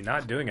seriously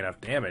not doing enough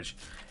damage.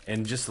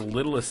 And just the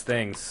littlest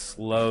thing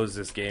slows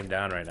this game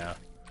down right now.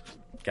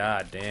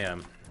 God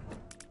damn.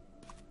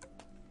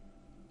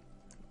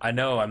 I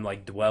know I'm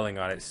like dwelling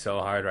on it so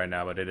hard right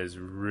now, but it is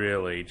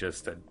really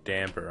just a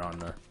damper on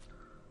the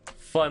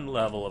fun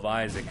level of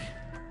Isaac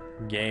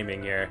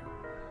gaming here.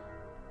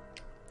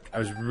 I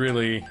was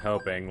really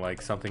hoping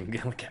like something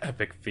like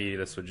Epic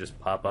Fetus would just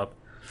pop up.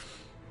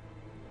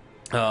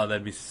 Oh,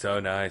 that'd be so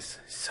nice.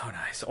 So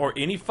nice. Or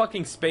any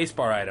fucking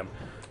spacebar item.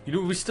 You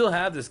know, we still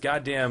have this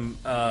goddamn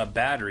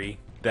battery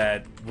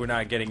that we're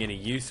not getting any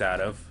use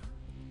out of.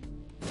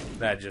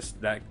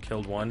 That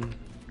killed one.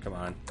 Come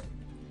on.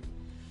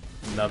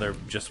 Another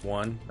just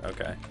one.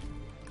 Okay.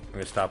 I'm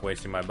gonna stop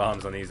wasting my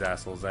bombs on these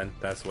assholes then.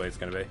 That's the way it's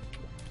gonna be.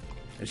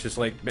 It's just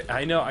like,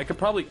 I know, I could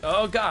probably,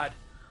 oh God.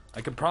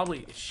 I could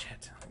probably,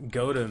 shit,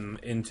 goad them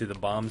into the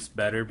bombs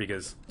better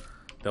because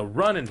they'll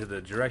run into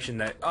the direction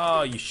that,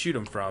 oh, you shoot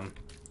them from.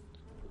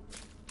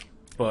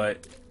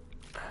 But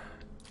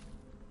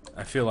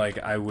I feel like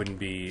I wouldn't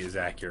be as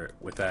accurate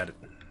with that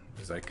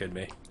as I could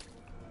be.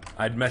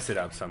 I'd mess it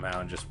up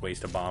somehow and just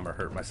waste a bomb or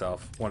hurt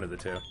myself. One of the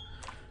two.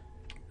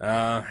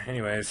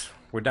 Anyways,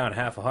 we're down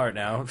half a heart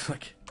now.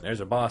 Like,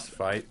 there's a boss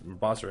fight,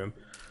 boss room.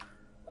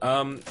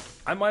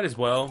 I might as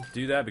well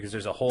do that because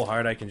there's a whole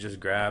heart I can just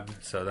grab,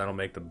 so that'll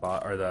make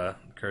the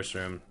curse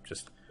room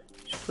just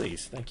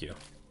please, thank you.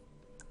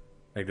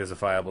 Make this a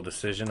viable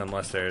decision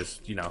unless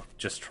there's, you know,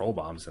 just troll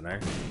bombs in there.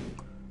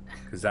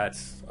 Because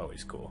that's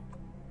always cool.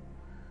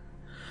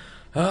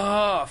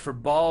 Ah, for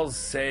balls'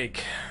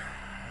 sake.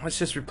 Let's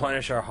just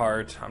replenish our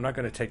heart. I'm not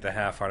going to take the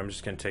half heart. I'm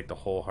just going to take the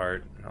whole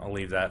heart. I'll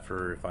leave that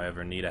for if I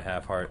ever need a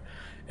half heart.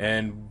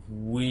 And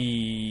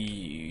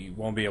we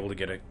won't be able to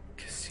get an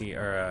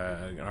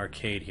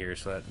arcade here,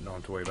 so that don't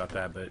have to worry about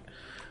that. But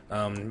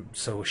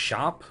so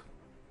shop.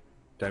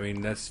 I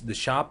mean, that's the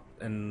shop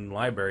and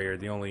library are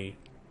the only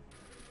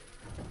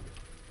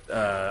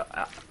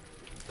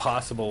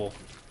possible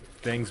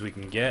things we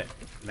can get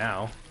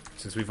now,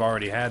 since we've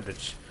already had the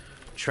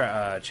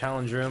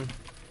challenge room.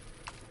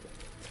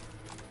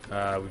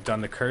 We've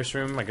done the curse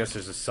room. I guess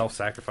there's a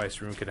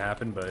self-sacrifice room could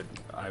happen, but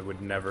I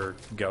would never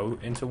go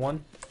into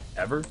one,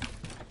 ever.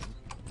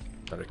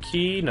 Another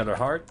key, another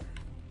heart.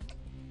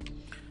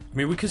 I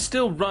mean, we could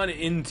still run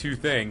into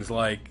things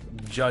like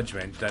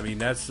judgment. I mean,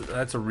 that's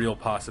a real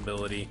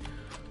possibility.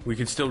 We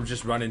could still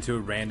just run into a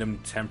random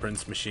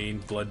temperance machine,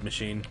 blood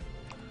machine.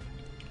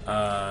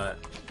 All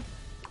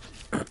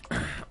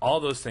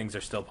those things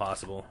are still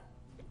possible.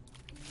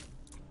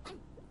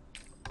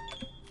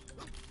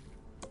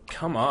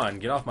 Come on,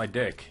 get off my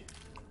dick.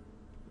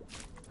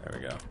 There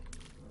we go.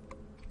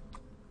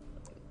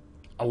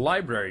 A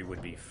library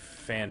would be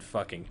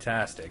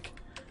fan-fucking-tastic.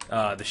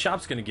 The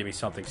shop's gonna give me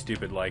something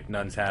stupid like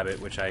Nun's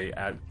Habit, which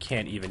I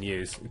can't even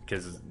use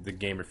because the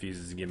game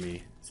refuses to give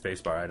me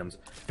spacebar items.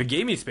 If it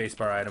gave me a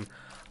spacebar item,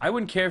 I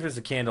wouldn't care if it's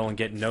a candle and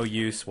get no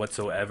use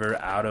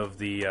whatsoever out of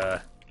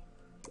the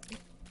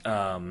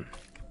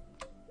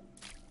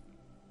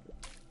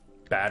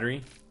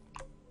battery.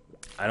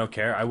 I don't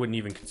care. I wouldn't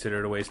even consider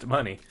it a waste of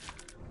money.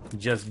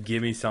 Just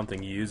give me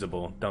something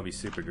usable. Don't be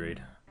super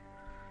greed.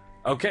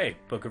 Okay,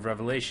 Book of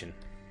Revelation.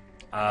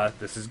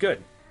 This is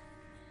good.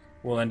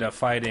 We'll end up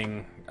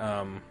fighting,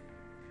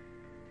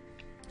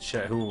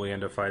 shit, who will we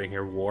end up fighting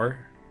here?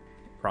 War?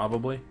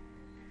 Probably.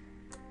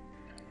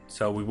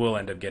 So we will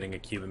end up getting a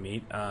cube of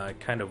meat. I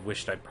kind of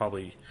wished I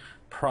probably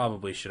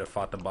should have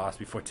fought the boss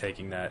before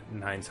taking that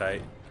in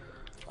hindsight.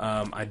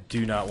 I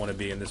do not want to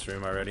be in this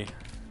room already.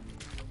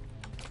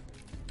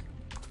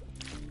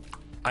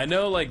 I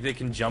know, like, they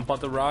can jump on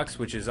the rocks,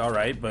 which is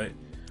alright, but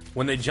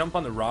when they jump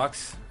on the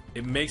rocks,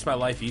 it makes my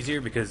life easier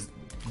because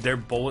their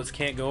bullets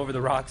can't go over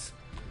the rocks.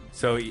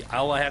 So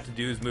all I have to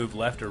do is move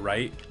left or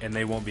right, and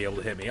they won't be able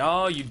to hit me.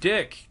 Oh, you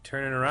dick!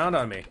 Turning around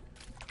on me.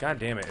 God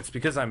damn it. It's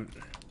because I'm...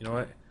 You know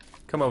what?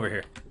 Come over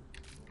here.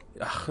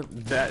 Ugh,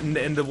 that,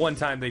 and the one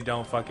time they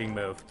don't fucking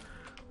move.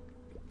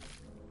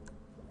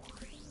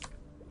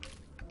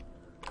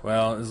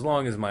 Well, as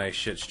long as my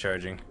shit's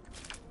charging.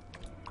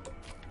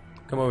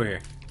 Come over here.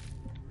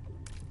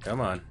 Come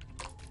on.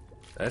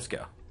 Let's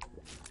go.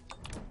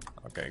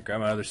 Okay, grab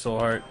my other soul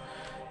heart.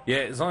 Yeah,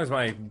 as long as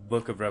my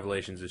Book of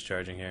Revelations is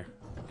charging here.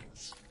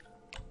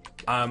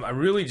 I'm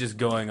really just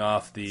going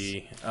off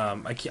the...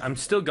 I'm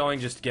still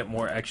going just to get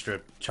more extra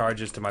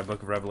charges to my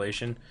Book of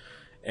Revelation.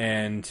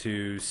 And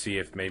to see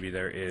if maybe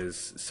there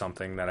is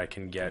something that I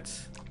can get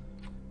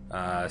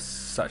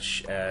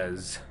such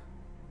as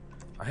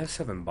I have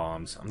 7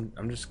 bombs.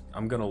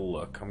 I'm gonna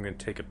look. I'm gonna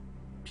take a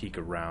peek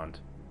around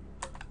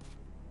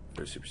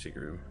for a super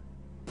secret room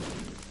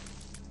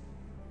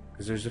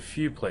because there's a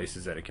few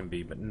places that it can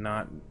be, but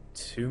not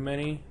too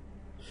many.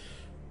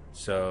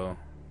 So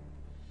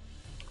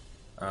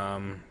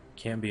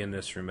can't be in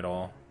this room at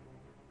all.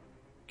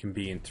 Can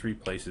be in 3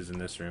 places in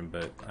this room,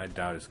 but I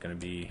doubt it's gonna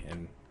be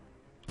in.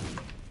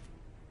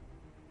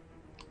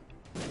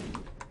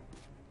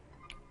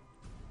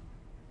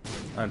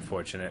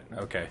 Unfortunate.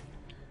 Okay.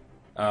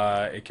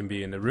 It can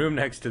be in the room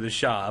next to the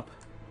shop.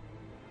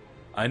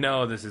 I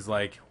know this is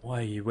like, why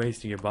are you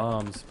wasting your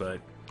bombs? But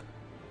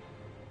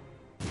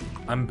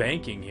I'm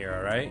banking here,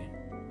 alright?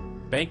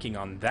 Banking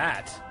on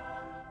that.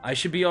 I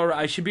should be alright.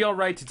 I should be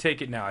alright to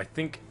take it now. I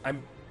think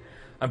I'm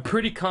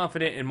pretty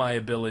confident in my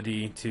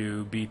ability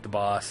to beat the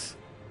boss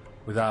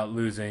without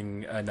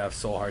losing enough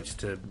soul hearts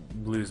to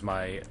lose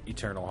my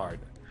eternal heart.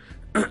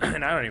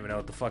 And I don't even know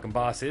what the fucking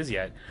boss is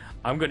yet.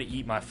 I'm gonna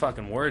eat my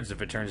fucking words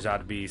if it turns out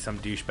to be some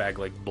douchebag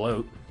like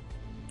Bloat.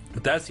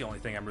 But that's the only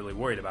thing I'm really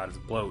worried about is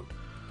Bloat.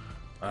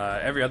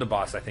 Every other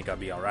boss I think I'll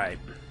be alright.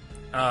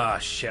 Ah,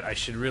 shit, I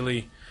should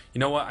really... You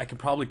know what, I could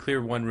probably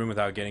clear one room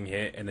without getting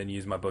hit and then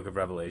use my Book of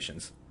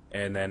Revelations.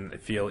 And then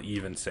feel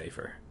even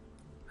safer.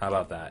 How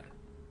about that?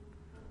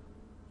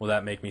 Will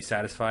that make me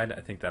satisfied?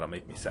 I think that'll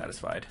make me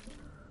satisfied.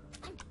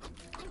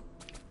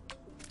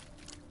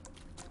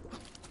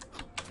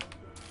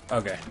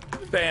 Okay.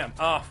 Bam!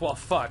 Oh, well,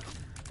 fuck.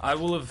 I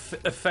will have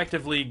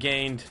effectively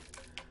gained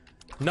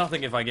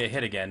nothing if I get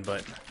hit again,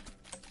 but...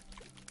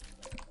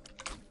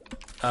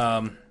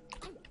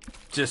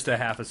 just a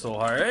half a soul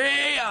heart.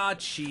 Hey,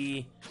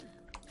 Achi!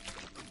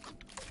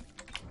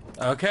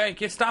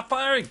 Okay, stop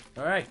firing!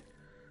 Alright.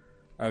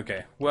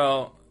 Okay,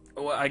 well,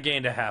 I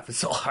gained a half a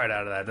soul heart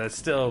out of that. That's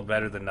still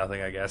better than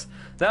nothing, I guess.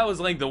 That was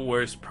like the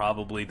worst,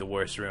 probably the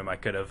worst room I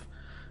could have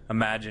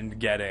imagined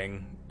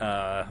getting,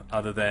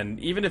 other than,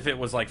 even if it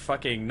was like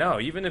fucking,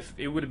 no, even if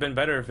it would have been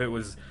better if it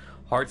was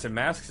hearts and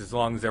masks, as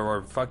long as there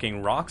were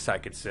fucking rocks I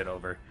could sit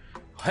over.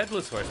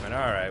 Headless Horseman,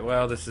 alright,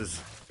 well, this is,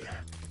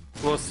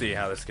 we'll see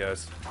how this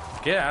goes.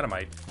 Get out of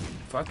my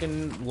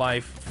fucking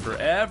life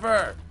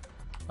forever!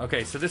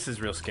 Okay, so this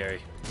is real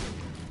scary.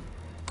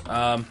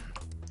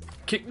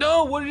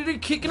 No, what are you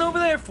kicking over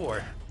there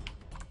for?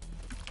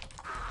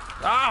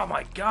 Oh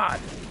my god!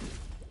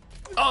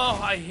 Oh,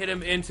 I hit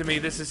him into me.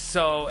 This is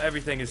so...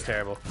 Everything is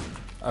terrible.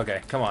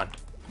 Okay, come on.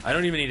 I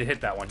don't even need to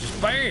hit that one.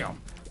 Just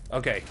BAM!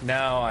 Okay,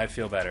 now I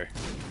feel better.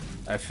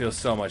 I feel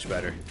so much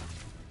better.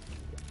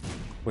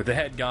 With the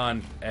head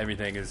gone,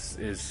 everything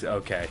is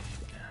okay.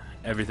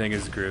 Everything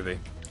is groovy.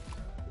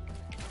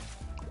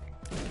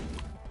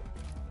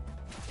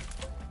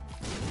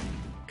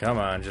 Come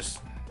on, just...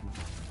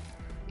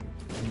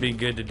 be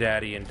good to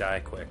daddy and die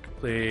quick.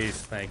 Please,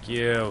 thank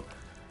you.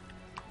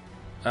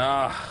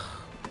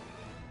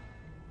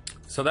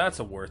 So that's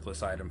a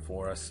worthless item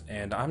for us,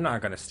 and I'm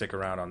not gonna stick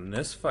around on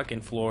this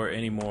fucking floor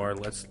anymore.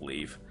 Let's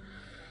leave.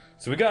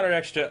 So we got our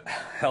extra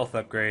health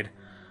upgrade,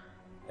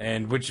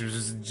 and which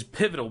was just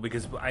pivotal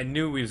because I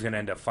knew we was gonna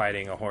end up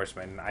fighting a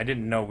horseman. I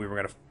didn't know we were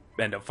gonna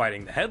end up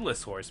fighting the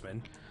headless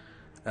horseman.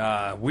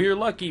 We're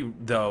lucky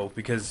though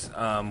because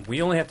we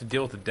only have to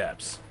deal with the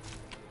depths.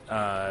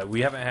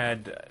 We haven't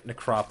had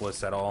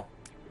Necropolis at all,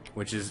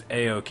 which is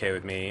a-okay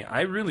with me.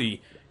 I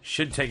really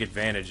should take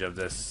advantage of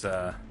this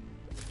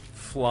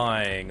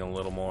flying a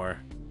little more.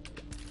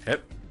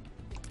 Yep.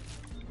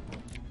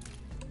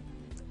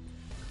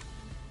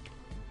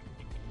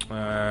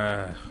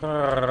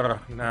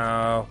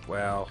 No,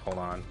 well, hold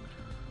on.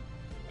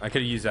 I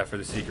could have used that for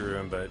the secret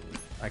room, but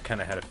I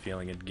kind of had a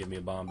feeling it'd give me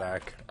a bomb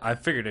back. I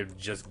figured it'd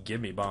just give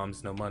me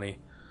bombs, no money.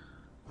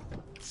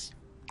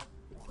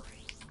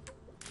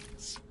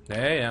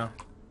 Yeah.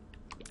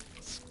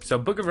 So,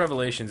 Book of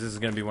Revelations, this is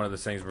going to be one of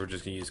those things we're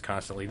just going to use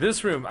constantly.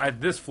 This room,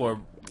 this floor,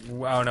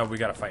 oh no, we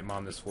got to fight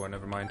Mom this floor,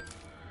 never mind.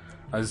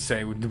 I was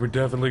saying, we're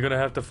definitely going to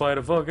have to fight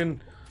a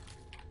fucking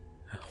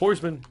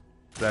horseman.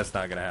 That's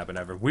not going to happen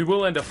ever. We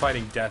will end up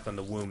fighting Death on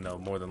the Womb, though,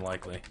 more than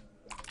likely.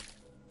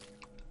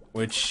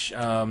 Which,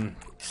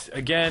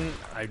 again,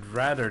 I'd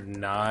rather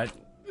not.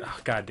 Oh,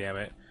 God damn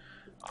it.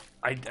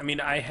 I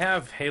mean, I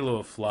have Halo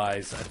of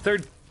Flies. A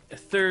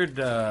third,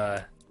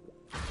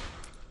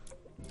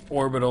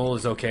 orbital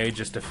is okay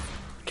just to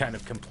kind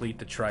of complete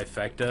the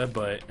trifecta,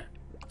 but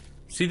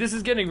see, this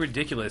is getting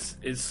ridiculous.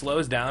 It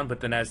slows down,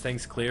 but then as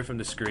things clear from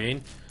the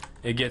screen,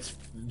 it gets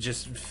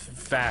just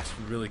fast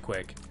really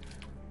quick.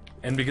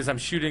 And because I'm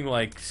shooting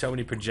like so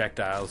many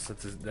projectiles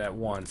at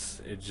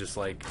once, it's just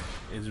like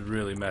it's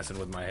really messing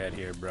with my head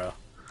here, bro.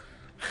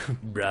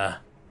 Bruh.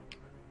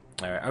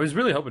 Alright, I was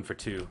really hoping for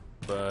 2,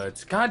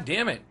 but god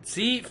damn it.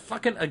 See,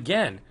 fucking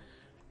again.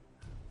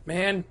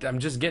 Man, I'm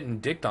just getting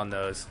dicked on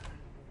those.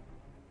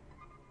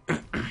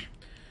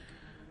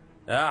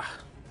 Oh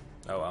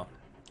well.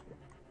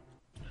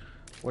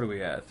 What are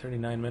we at?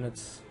 39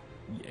 minutes?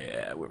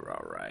 Yeah, we're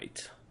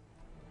alright.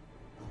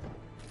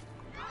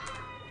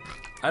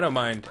 I don't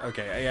mind.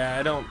 Okay, yeah,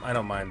 I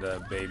don't mind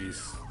the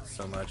babies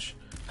so much.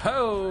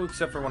 Oh,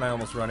 except for when I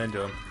almost run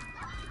into him.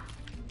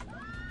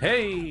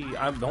 Hey,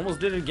 I almost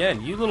did it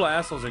again. You little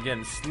assholes are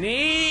getting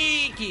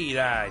sneaky.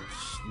 I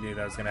knew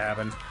that was gonna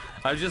happen.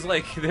 I was just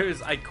like,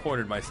 I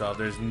cornered myself.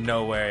 There's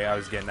no way I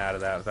was getting out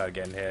of that without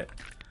getting hit.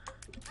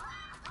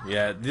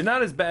 Yeah, they're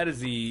not as bad as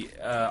the,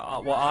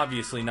 well,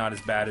 obviously not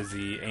as bad as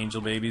the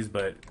angel babies,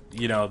 but,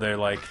 you know, they're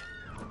like,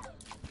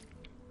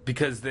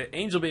 because the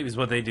angel babies,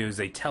 what they do is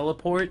they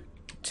teleport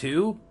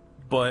too,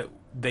 but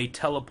they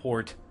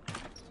teleport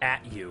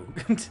at you,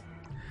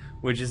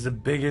 which is the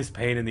biggest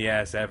pain in the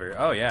ass ever.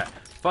 Oh, yeah.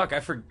 Fuck,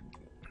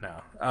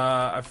 no.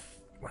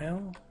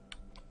 Well...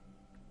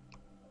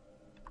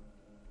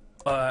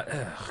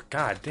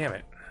 God damn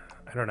it.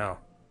 I don't know.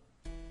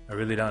 I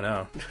really don't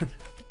know.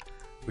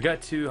 We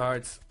got 2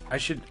 hearts. I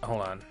should...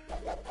 Hold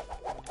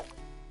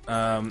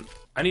on.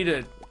 I need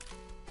to...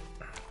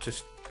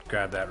 Just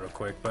grab that real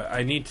quick, but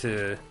I need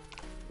to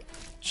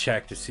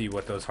check to see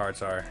what those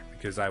hearts are,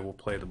 because I will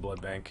play the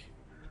blood bank.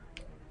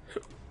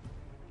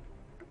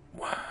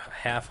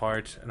 Half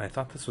heart, and I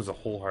thought this was a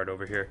whole heart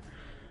over here.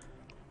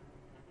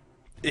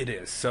 It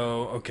is,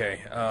 so,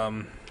 okay.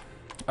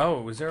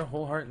 Oh, was there a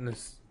whole heart in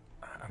this?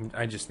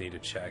 I just need to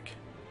check.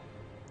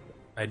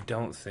 I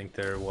don't think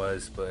there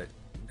was, but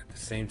at the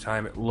same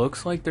time, it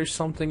looks like there's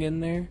something in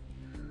there.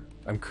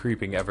 I'm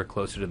creeping ever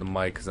closer to the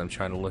mic because I'm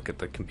trying to look at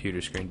the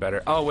computer screen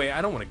better. Oh, wait,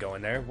 I don't want to go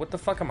in there. What the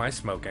fuck am I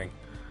smoking?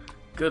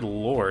 Good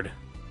lord.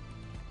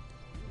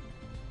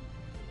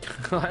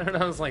 I don't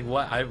know, it's like,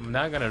 what? I'm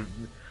not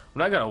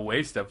gonna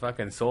waste a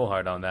fucking soul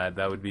heart on that.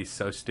 That would be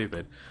so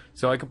stupid.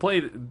 So I could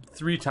play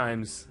 3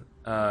 times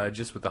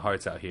just with the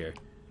hearts out here.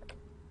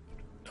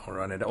 Don't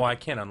run it. Oh, I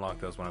can't unlock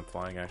those when I'm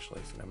flying,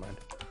 actually, so never mind.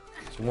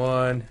 So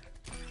 1,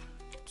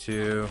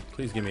 2.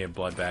 Please give me a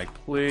blood bag.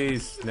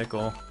 Please.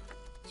 Nickel.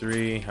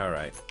 3.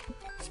 Alright.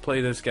 Let's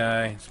play this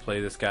guy. Let's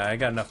play this guy. I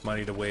got enough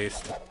money to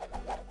waste.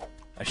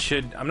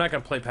 I'm not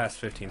going to play past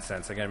 15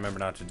 cents. I got to remember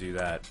not to do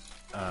that.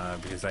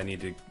 Because I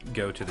need to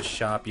go to the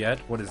shop yet.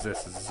 What is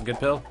this? Is this a good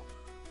pill?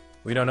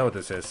 We don't know what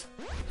this is.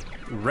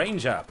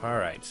 Range up.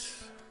 Alright.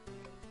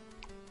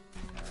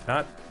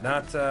 Not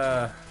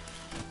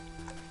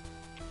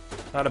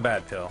a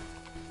bad pill.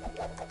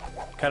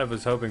 Kind of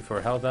was hoping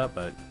for health up,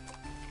 but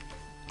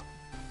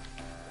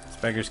these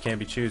beggars can't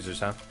be choosers,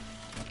 huh?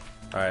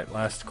 Alright,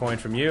 last coin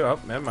from you. Oh,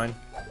 never mind.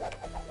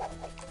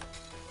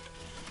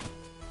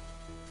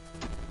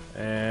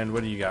 And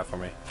what do you got for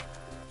me?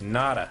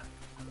 Nada.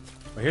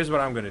 Well, here's what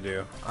I'm going to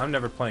do. I'm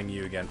never playing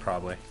you again,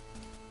 probably.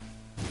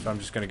 So I'm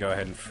just going to go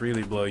ahead and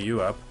freely blow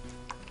you up.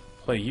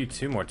 Play you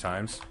 2 more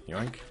times.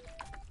 Yoink.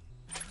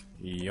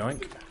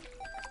 Yoink.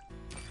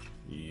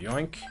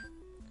 Yoink.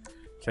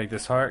 Take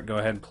this heart, go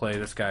ahead and play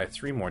this guy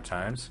 3 more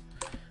times.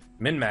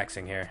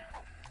 Min-maxing here.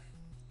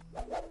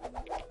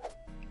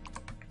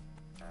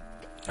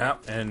 Oh,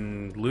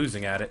 and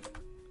losing at it.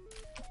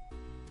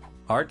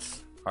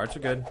 Hearts. Hearts are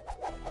good.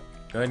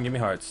 Go ahead and give me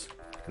hearts.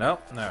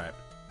 Nope. Alright.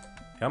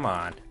 Come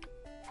on.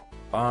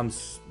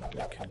 Bombs, I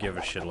could give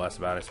a shit less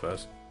about, I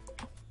suppose.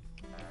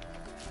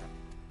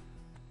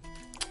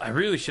 I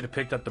really should have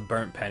picked up the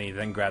burnt penny,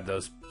 then grabbed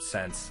those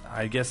cents.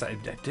 I guess I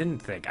didn't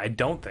think. I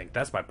don't think.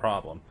 That's my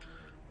problem.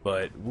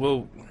 But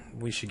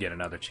we should get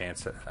another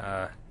chance.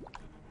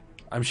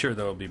 I'm sure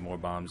there will be more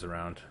bombs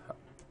around.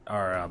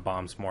 Or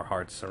more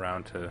hearts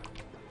around to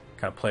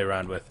kind of play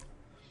around with.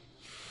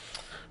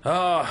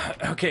 Oh,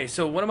 okay,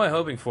 so what am I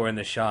hoping for in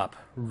this shop?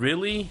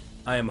 Really,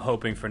 I am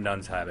hoping for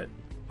Nun's Habit.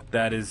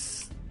 That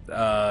is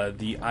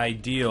the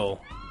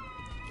ideal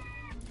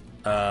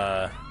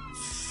kind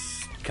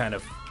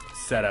of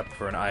setup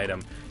for an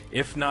item.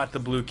 If not the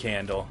blue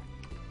candle,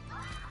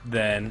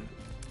 then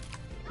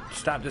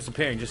stop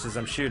disappearing just as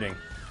I'm shooting.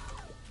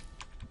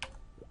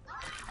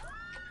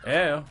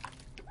 Ew.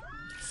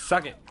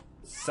 Suck it.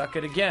 Suck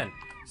it again.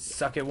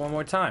 Suck it one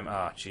more time.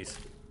 Oh, jeez.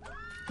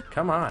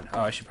 Come on.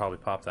 Oh, I should probably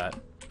pop that.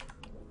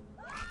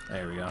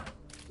 There we go.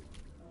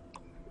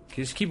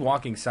 You just keep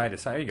walking side to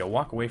side. There you go.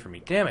 Walk away from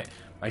me. Damn it.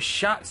 My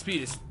shot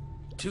speed is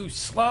too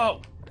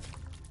slow.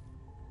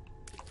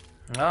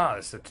 Ah,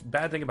 that's the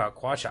bad thing about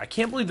quad shot. I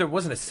can't believe there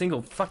wasn't a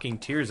single fucking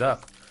tears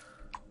up.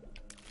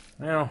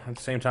 Well, at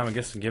the same time, I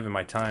guess I'm giving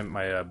my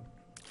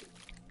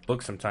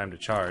book some time to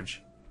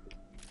charge.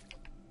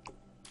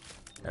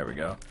 There we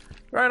go.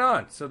 Right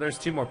on. So there's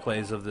 2 more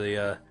plays of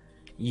the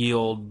ye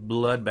old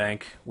blood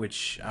bank,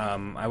 which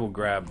I will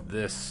grab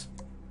this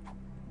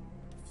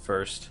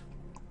first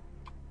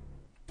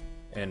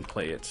and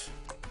play it.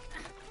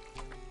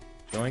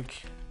 Yoink.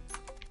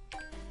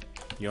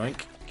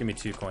 Yoink. Give me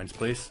 2 coins,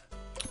 please.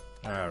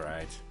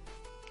 Alright.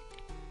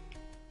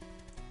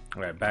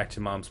 Alright, back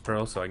to Mom's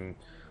Pearl so I can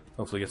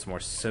hopefully get some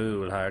more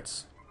soul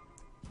hearts.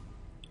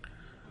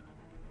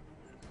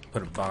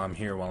 Put a bomb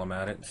here while I'm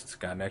at it. It's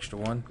got an extra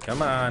one.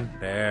 Come on.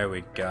 There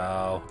we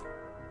go.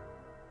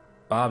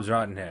 Bob's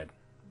Rotten Head.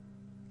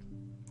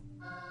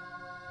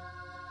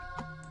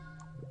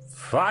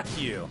 Fuck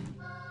you.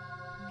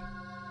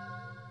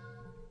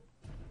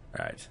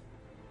 Alright.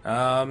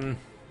 God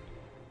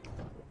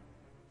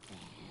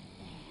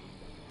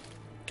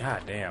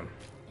damn.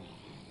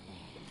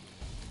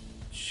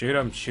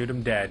 Shoot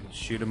him dead.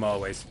 Shoot him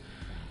always.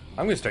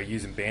 I'm gonna start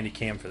using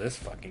Bandicam for this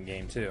fucking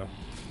game too.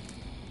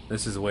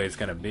 This is the way it's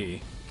gonna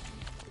be.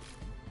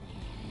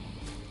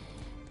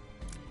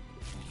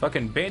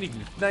 Fucking the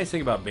nice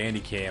thing about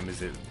Bandicam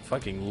is it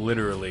fucking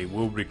literally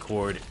will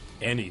record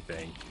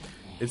anything.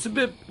 It's a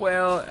bit,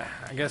 well,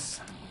 I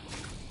guess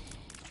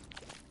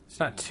it's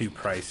not too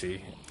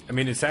pricey. I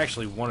mean, it's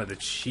actually one of the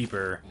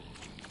cheaper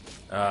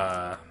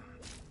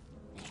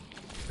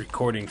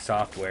recording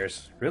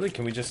softwares. Really?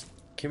 Can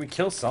we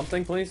kill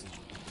something, please?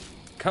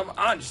 Come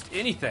on, just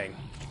anything.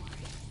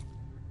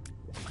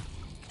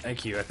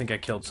 Thank you. I think I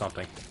killed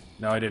something.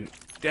 No, I didn't.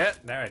 Yeah,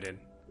 there I did.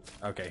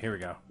 Okay, here we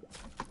go.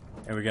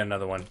 And we got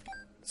another one.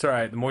 It's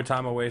alright. The more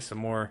time I waste, the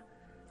more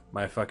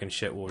my fucking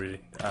shit will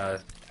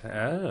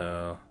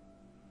oh.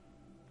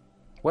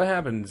 What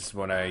happens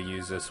when I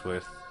use this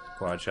with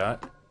quad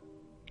shot?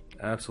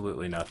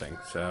 Absolutely nothing.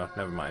 So,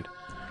 never mind.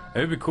 It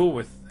would be cool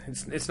with...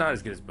 It's not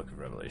as good as Book of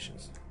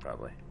Revelations,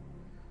 probably.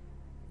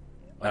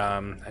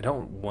 I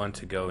don't want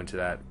to go into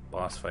that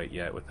boss fight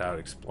yet without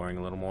exploring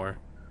a little more.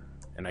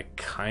 And I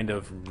kind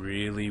of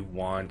really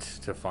want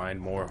to find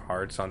more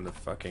hearts on the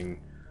fucking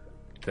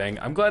thing.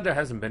 I'm glad there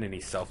hasn't been any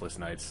selfless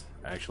nights,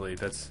 actually.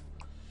 I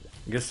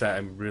guess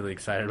I'm really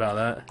excited about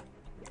that.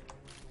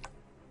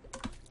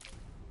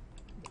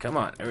 Come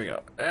on, there we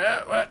go.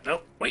 What?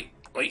 No, wait.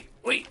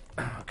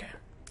 Okay.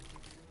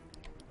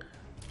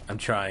 I'm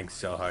trying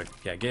so hard.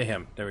 Yeah, get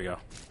him. There we go.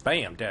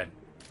 Bam, dead.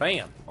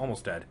 Bam,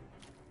 almost dead.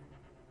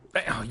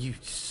 Bam. Oh, you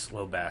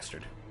slow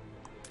bastard.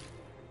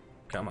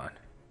 Come on.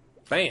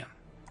 Bam.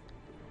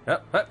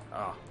 Up.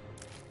 Oh.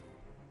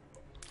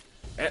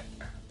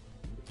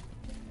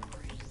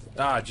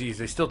 Ah, jeez,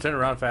 they still turn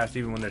around fast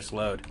even when they're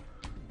slowed.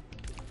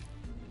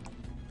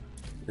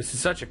 This is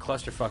such a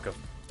clusterfuck of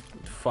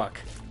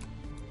fuck.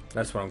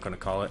 That's what I'm gonna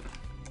call it.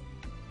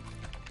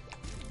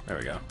 There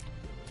we go.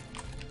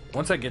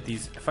 Once I get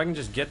these, if I can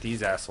just get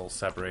these assholes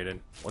separated.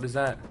 What is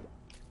that?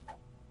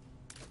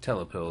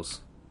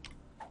 Telepills.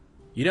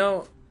 You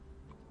know,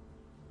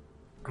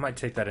 I might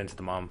take that into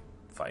the mom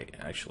fight,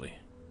 actually.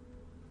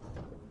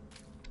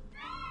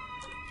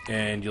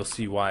 And you'll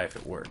see why if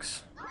it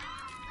works.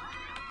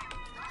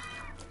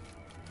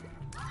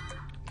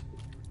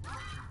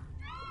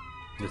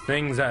 The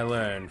things I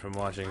learned from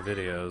watching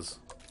videos.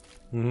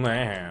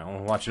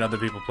 Watching other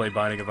people play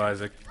Binding of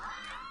Isaac.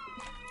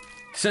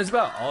 So that's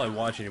about all I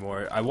watch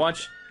anymore. I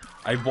watch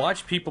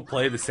people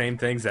play the same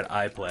things that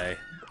I play.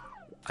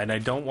 And I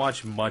don't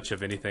watch much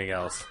of anything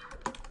else.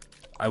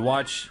 I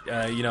watch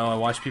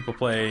people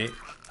play...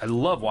 I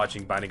love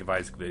watching Binding of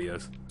Isaac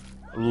videos.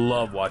 I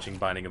love watching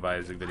Binding of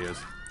Isaac videos.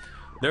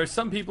 There are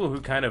some people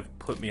who kind of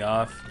put me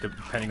off,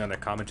 depending on their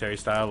commentary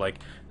style. Like,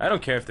 I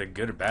don't care if they're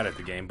good or bad at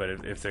the game, but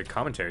if their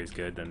commentary is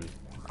good, then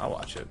I'll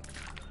watch it.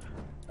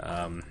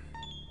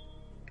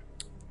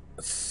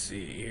 Let's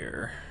see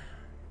here.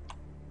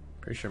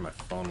 Pretty sure my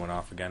phone went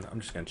off again. I'm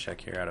just gonna check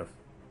here out of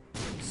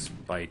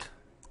spite.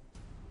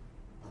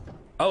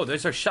 Oh,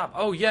 there's our shop.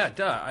 Oh yeah,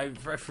 duh. I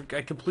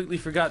completely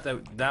forgot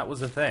that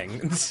was a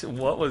thing.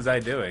 What was I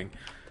doing?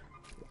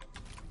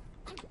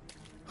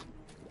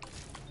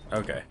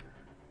 Okay.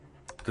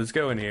 Let's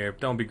go in here.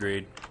 Don't be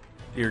greed.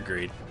 You're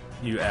greed.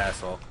 You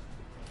asshole.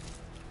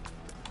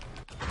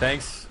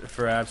 Thanks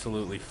for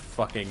absolutely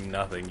fucking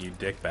nothing, you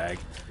dickbag.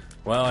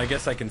 Well, I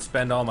guess I can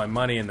spend all my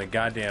money in the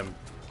goddamn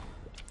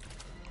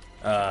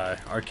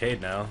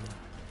arcade now.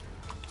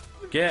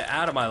 Get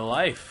out of my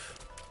life.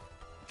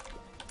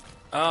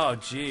 Oh,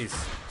 jeez.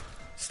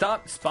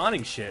 Stop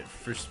spawning shit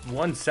for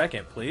 1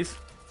 second, please.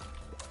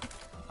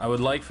 I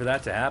would like for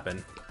that to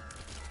happen.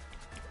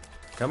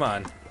 Come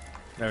on.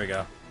 There we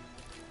go.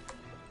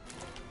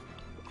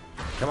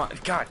 Come on.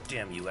 God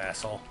damn you,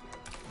 asshole.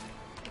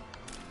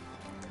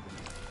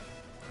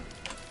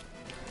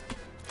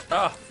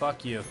 Oh,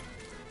 fuck you.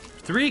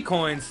 3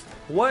 coins?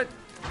 What?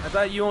 I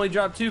thought you only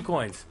dropped 2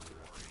 coins.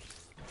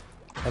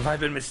 Have I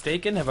been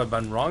mistaken? Have I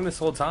been wrong this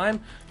whole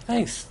time?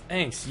 Thanks.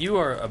 You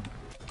are a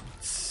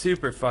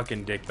super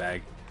fucking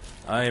dickbag.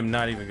 I am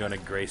not even going to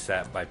grace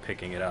that by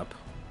picking it up.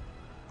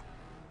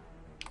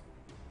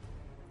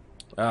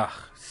 Ugh,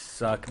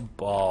 suck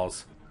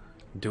balls.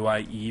 Do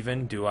I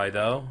even? Do I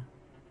though?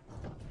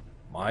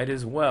 Might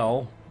as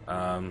well.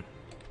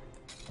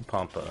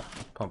 Pump a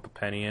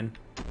penny in.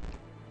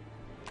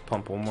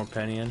 Pump one more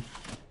penny in.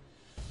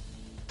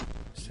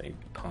 Say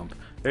pump.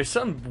 There's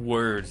some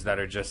words that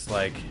are just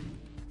like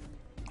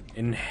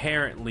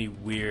inherently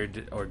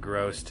weird or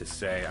gross to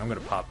say. I'm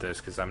gonna pop this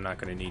because I'm not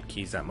gonna need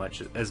keys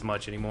as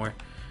much anymore,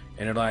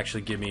 and it'll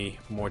actually give me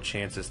more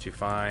chances to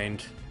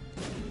find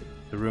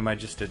the room I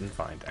just didn't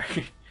find.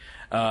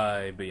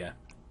 But yeah,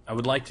 I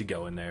would like to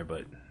go in there,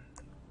 but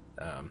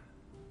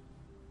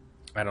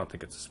I don't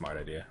think it's a smart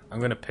idea. I'm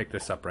gonna pick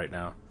this up right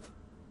now.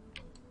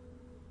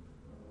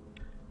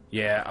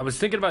 Yeah, I was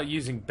thinking about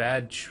using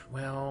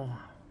well,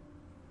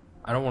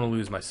 I don't want to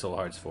lose my soul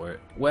hearts for it.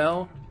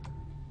 Well,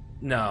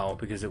 no,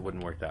 because it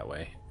wouldn't work that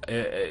way.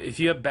 If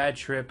you have bad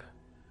trip,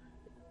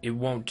 it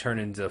won't turn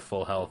into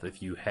full health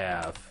if you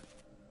have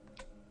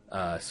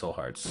soul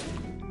hearts.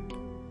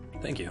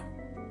 Thank you.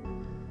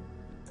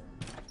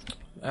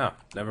 Oh,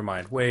 never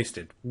mind.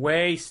 Wasted.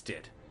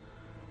 Wasted!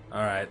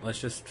 Alright, let's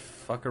just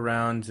fuck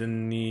around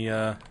in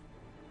the,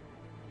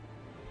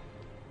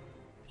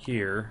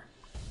 here.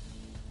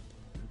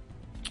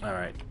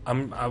 Alright.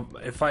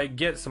 If I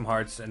get some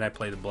hearts and I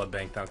play the blood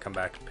bank, then I'll come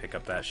back and pick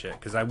up that shit.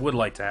 Because I would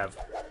like to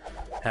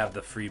have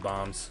the free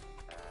bombs.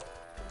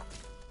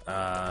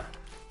 Yeah.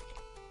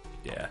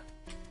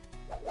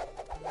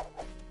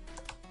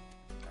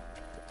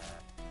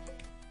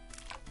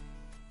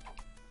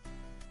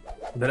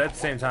 But at the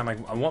same time,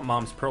 I want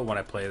Mom's Pearl when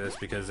I play this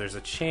because there's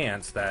a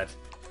chance that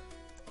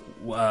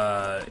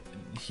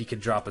he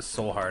could drop a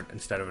soul heart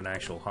instead of an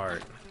actual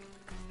heart.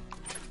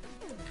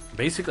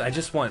 Basically, I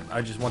just want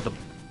the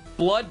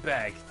blood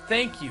bag.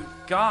 Thank you,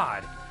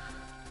 God.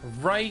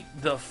 Right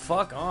the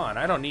fuck on.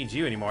 I don't need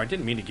you anymore. I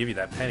didn't mean to give you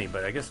that penny,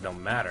 but I guess it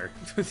don't matter.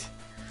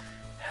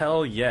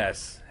 Hell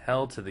yes.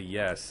 Hell to the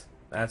yes.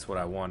 That's what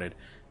I wanted.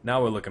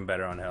 Now we're looking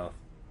better on health.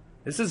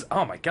 This is,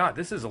 oh my God,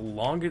 this is the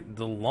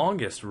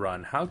longest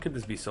run. How could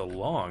this be so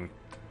long?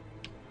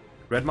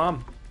 Red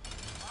Mom?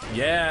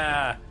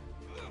 Yeah!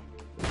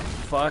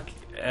 Fuck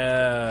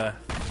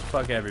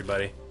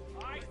everybody.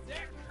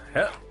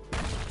 Hell.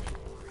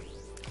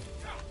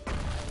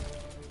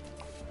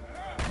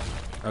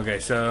 Okay,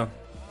 so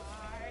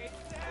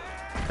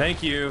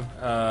thank you,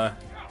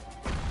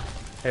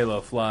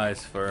 Halo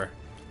Flies, for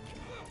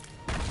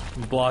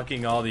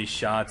blocking all these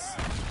shots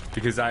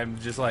because I'm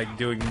just like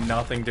doing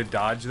nothing to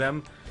dodge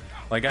them.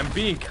 Like, I'm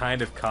being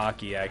kind of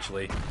cocky,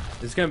 actually.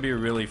 This is gonna be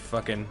really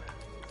fucking...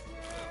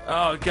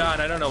 Oh God,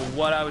 I don't know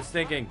what I was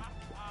thinking.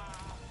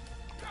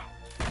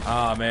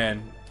 Oh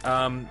man.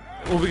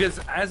 Well, because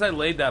as I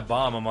laid that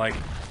bomb, I'm like,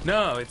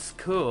 no, it's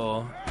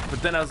cool.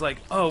 But then I was like,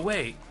 oh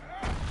wait.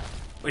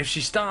 If she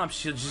stomps,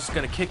 she's just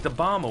gonna kick the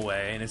bomb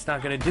away, and it's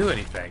not gonna do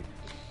anything.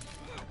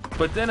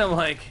 But then I'm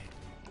like,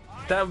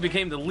 that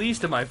became the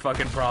least of my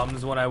fucking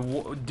problems when I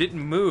didn't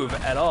move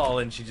at all,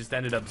 and she just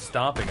ended up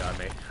stomping on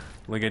me.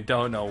 Like, I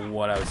don't know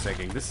what I was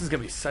thinking. This is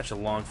gonna be such a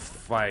long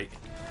fight.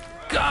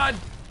 God!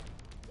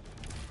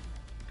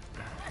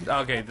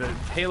 Okay, the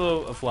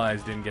Halo of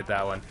Flies didn't get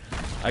that one.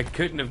 I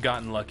couldn't have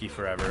gotten lucky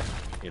forever,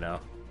 you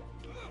know.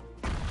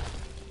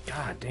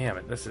 God damn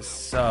it, this is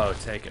so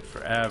taking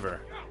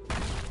forever.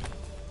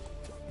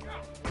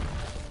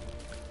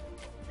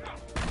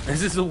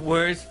 This is the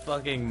worst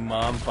fucking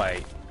mom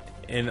fight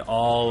in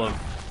all of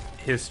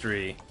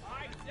history.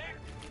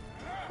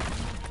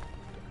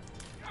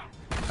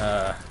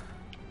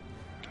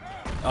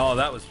 Oh,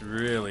 that was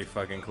really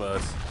fucking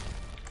close.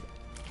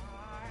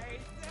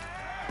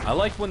 I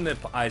like when the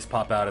eyes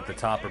pop out at the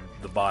top or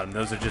the bottom.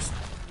 Those are just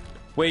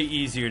way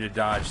easier to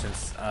dodge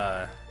since,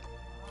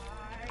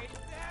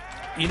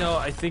 you know,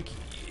 I think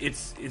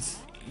it's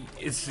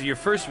your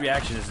first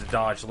reaction is to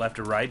dodge left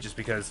or right just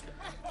because,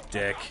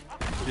 dick.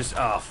 Just,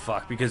 oh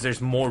fuck, because there's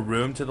more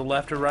room to the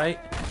left or right.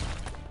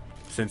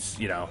 Since,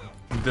 you know,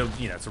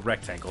 it's a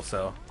rectangle,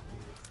 so.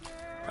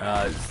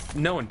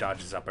 No one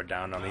dodges up or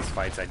down on these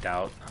fights, I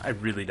doubt. I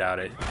really doubt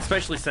it.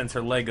 Especially since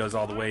her leg goes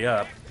all the way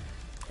up.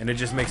 And it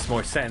just makes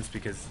more sense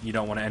because you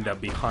don't want to end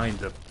up behind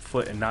the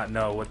foot and not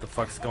know what the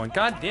fuck's going.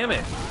 God damn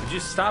it! Would you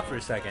stop for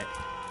a second?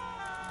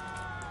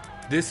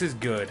 This is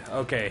good.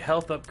 Okay,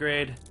 health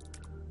upgrade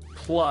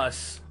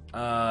plus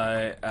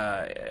damage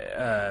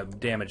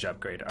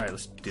upgrade. Alright,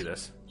 let's do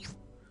this.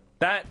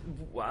 That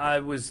I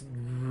was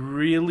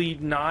really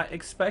not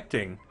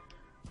expecting.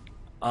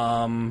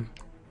 Huh.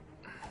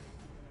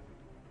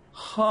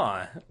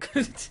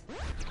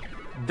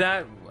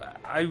 That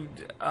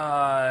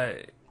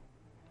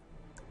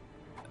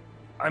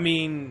I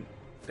mean,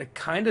 it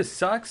kind of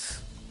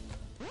sucks.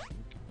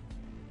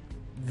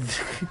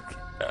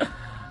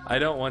 I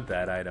don't want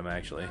that item,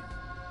 actually.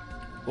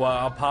 Well,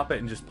 I'll pop it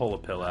and just pull a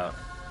pill out.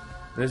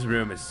 This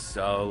room is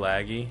so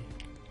laggy.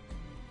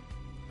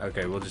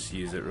 Okay, we'll just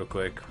use it real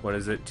quick. What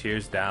is it?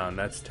 Tears down.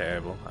 That's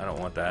terrible. I don't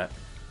want that.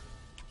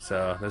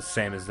 So, that's the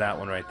same as that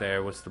one right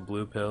there. What's the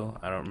blue pill?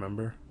 I don't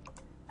remember.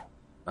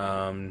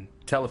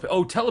 Telepills.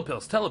 Oh,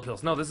 telepills!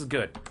 Telepills! No, this is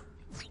good.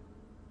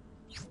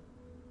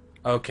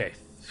 Okay.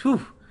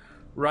 Whew.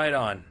 Right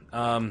on.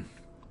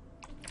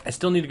 I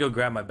still need to go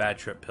grab my bad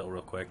trip pill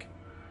real quick.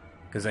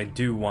 Because I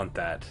do want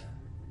that.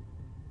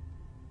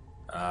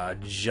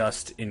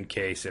 Just in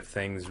case if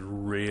things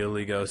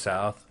really go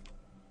south.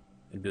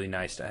 It'd be really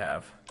nice to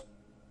have.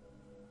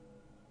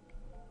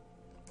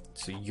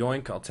 So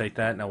yoink, I'll take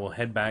that. Now we'll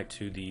head back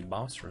to the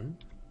boss room.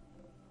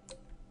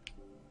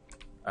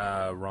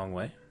 Wrong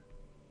way.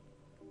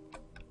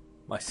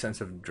 My sense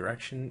of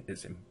direction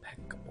is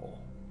impeccable.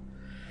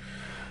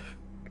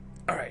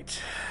 Alright.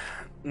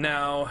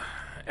 Now,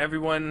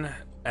 everyone,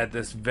 at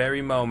this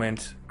very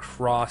moment,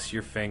 cross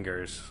your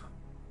fingers.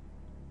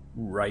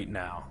 Right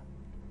now.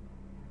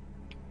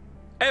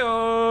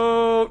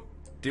 Heyo!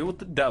 Deal with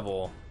the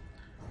devil.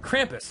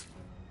 Krampus.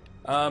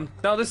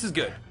 No, this is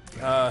good.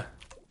 I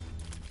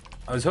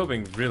was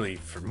hoping, really,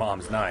 for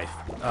Mom's knife.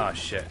 Oh,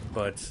 shit.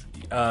 But,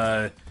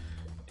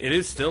 it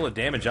is still a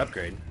damage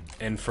upgrade.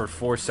 and for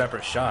 4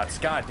 separate shots.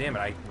 God damn it,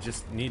 I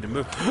just need to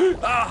move.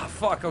 Ah,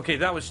 fuck. Okay,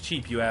 that was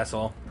cheap, you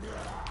asshole.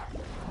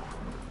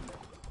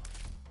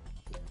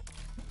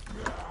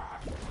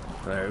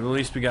 There, at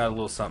least we got a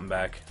little something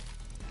back.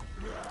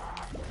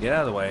 Get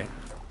out of the way.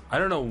 I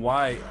don't know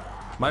why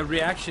my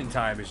reaction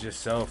time is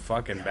just so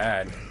fucking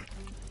bad.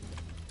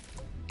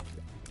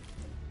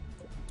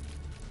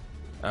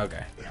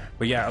 Okay.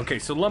 But yeah, okay,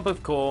 so lump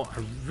of coal.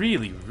 I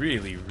really,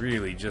 really,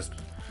 really just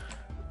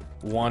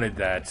wanted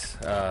that,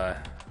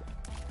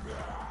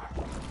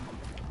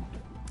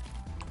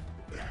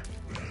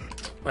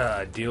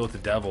 deal with the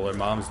devil or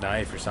mom's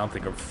knife or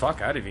something. Or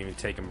fuck, I'd have even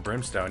taken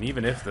brimstone,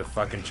 even if the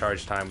fucking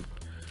charge time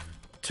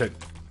took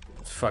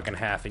fucking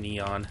half an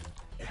eon.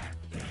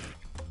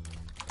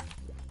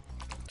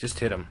 Just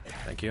hit him.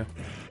 Thank you.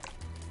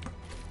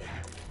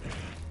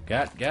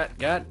 Got.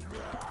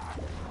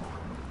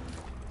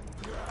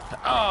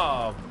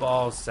 Oh,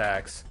 ball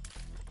sacks.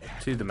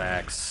 To the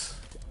max.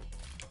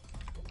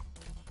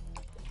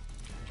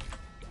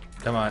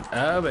 Come on.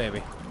 Oh,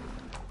 baby.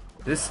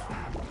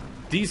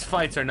 These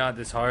fights are not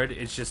this hard.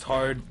 It's just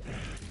hard.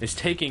 It's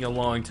taking a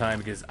long time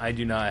because I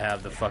do not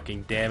have the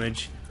fucking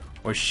damage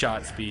or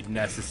shot speed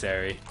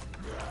necessary.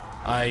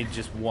 I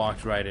just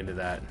walked right into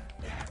that.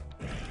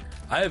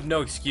 I have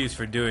no excuse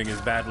for doing as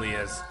badly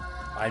as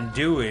I'm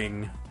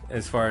doing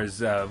as far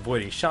as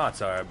avoiding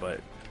shots are,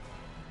 but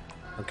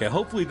okay,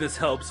 hopefully this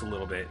helps a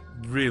little bit.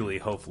 Really,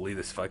 hopefully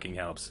this fucking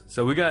helps.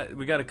 So we got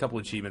a couple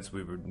achievements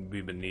we've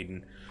been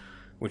needing,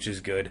 which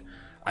is good.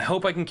 I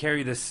hope I can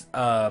carry this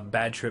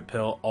bad trip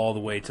pill all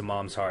the way to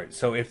Mom's heart.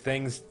 So if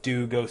things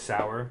do go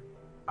sour,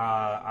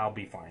 I'll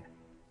be fine.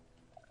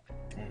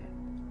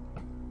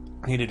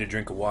 Needed a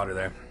drink of water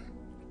there.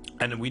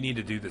 And we need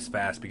to do this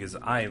fast because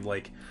I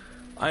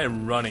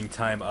am running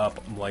time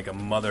up like a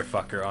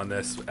motherfucker on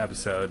this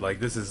episode. Like,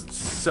 this is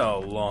so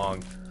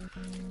long.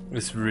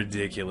 It's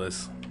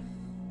ridiculous.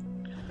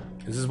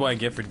 This is what I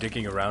get for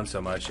dicking around so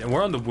much. And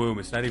we're on the womb.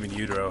 It's not even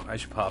utero. I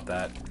should pop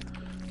that.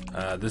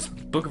 This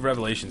Book of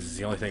Revelations is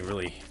the only thing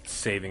really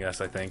saving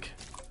us, I think.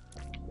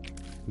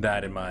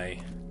 That and my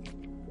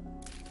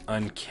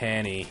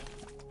uncanny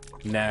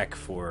knack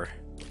for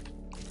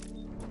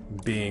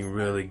being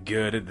really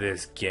good at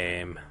this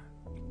game.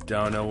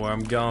 Don't know where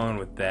I'm going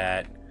with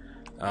that.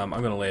 I'm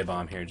gonna lay a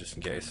bomb here just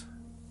in case.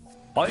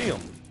 Bam!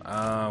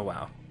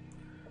 Wow.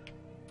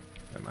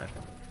 Never mind.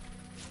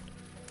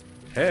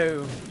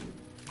 Oh.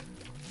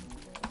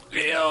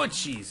 Oh,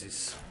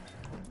 Jesus.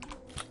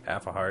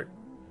 Half a heart.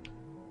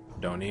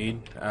 Don't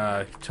need.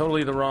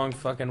 Totally the wrong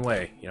fucking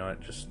way. You know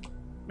what? Just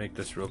make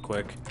this real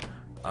quick.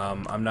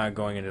 I'm not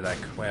going into that.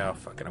 Well,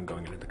 fuck it. I'm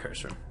going into the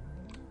curse room.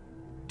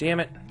 Damn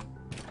it.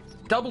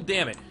 Double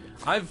damn it.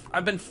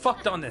 I've been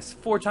fucked on this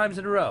 4 times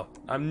in a row.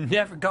 I'm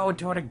never going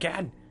to it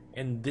again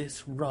in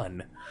this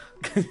run.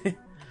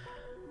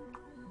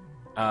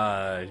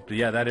 But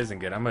yeah, that isn't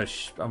good. I'm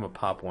gonna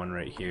pop one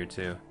right here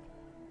too.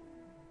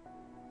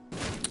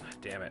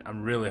 Damn it.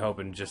 I'm really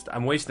hoping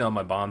I'm wasting all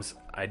my bombs.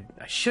 I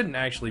shouldn't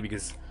actually,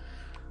 because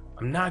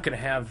I'm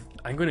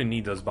gonna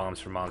need those bombs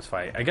for Mom's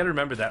fight. I gotta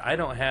remember that I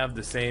don't have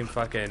the same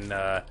fucking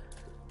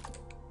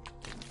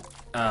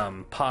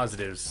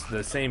positives,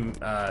 the same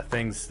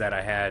things that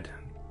I had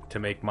to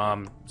make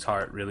Mom's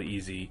heart really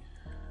easy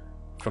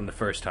from the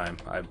first time.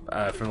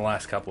 From the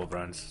last couple of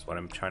runs is what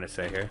I'm trying to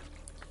say here.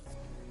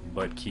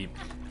 But keep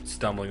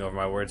stumbling over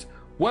my words.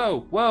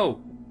 Whoa,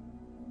 whoa!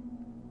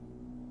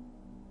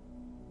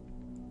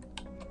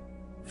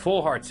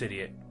 Full hearts,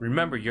 idiot.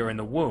 Remember, you're in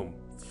the womb.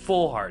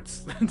 Full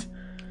hearts.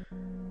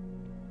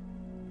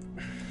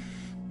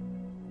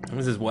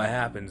 This is what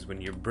happens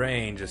when your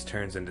brain just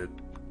turns into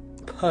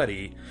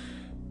putty.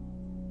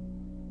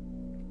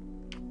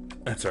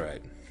 That's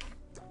alright.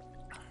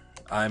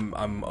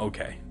 I'm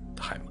okay.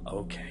 I'm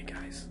okay,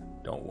 guys.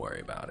 Don't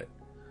worry about it.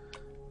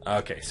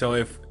 Okay, so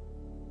if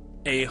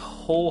a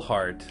whole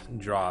heart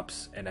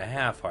drops and a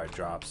half heart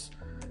drops,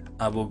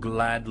 I will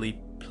gladly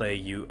play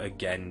you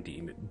again,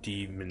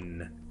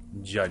 Demon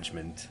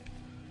Judgment.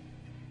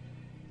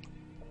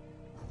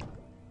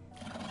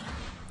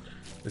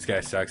 This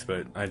guy sucks,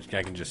 but I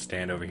can just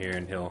stand over here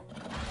and he'll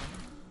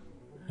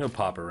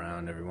pop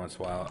around every once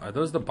in a while. Are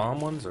those the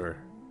bomb ones, or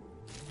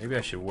maybe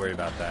I should worry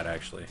about that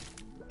actually?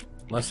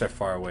 Unless they're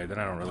far away, then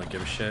I don't really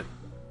give a shit.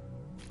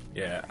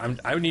 Yeah,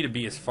 I would need to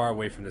be as far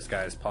away from this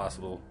guy as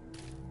possible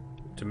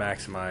to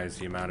maximize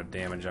the amount of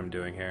damage I'm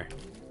doing here.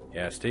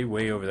 Yeah, stay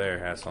way over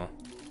there, asshole.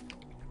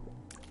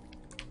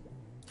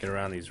 Get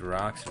around these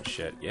rocks and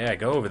shit. Yeah,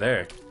 go over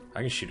there.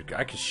 I can shoot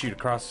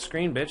across the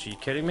screen, bitch. Are you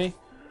kidding me?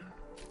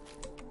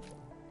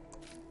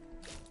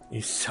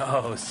 He's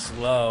so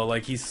slow.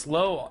 Like, he's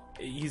slow.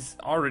 He's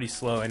already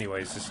slow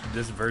anyways. Just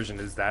this version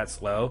is that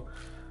slow.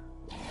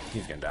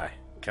 He's gonna die.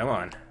 Come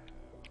on.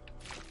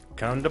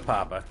 Come to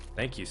Papa.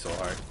 Thank you, Soul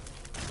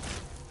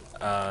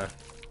Heart.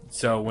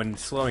 So when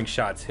slowing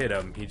shots hit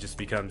him, he just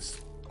becomes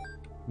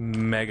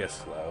mega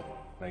slow.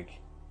 Like,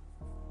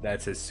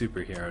 that's his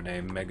superhero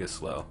name, Mega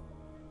Slow.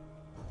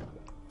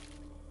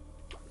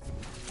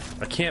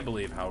 I can't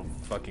believe how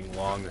fucking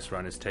long this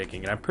run is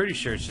taking, and I'm pretty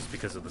sure it's just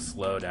because of the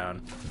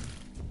slowdown.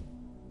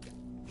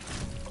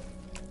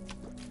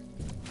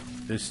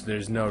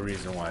 There's no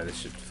reason why this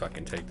should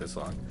fucking take this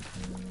long.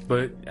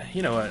 But,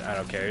 you know what, I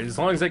don't care. As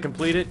long as I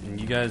complete it, and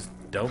you guys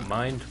don't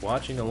mind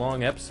watching a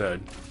long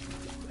episode,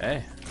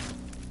 hey.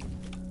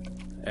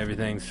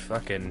 Everything's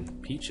fucking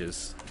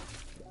peaches.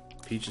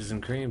 Peaches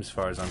and cream as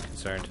far as I'm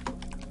concerned.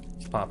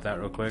 Let's pop that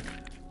real quick.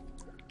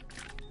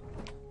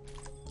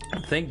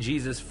 Thank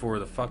Jesus for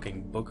the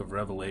fucking Book of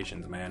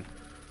Revelations, man.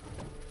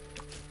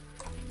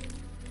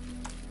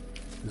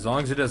 As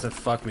long as it doesn't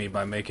fuck me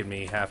by making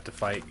me have to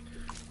fight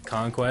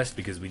Conquest,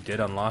 because we did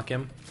unlock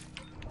him.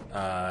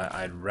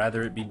 I'd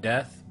rather it be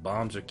death.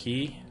 Bombs are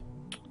key.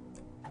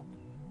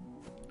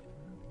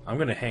 I'm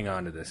gonna hang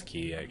on to this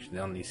key, actually,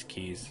 on these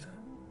keys.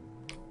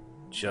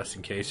 Just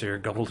in case they're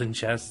golden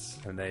chests,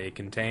 and they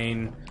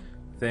contain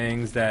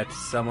things that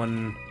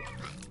someone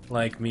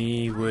like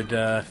me would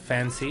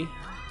fancy.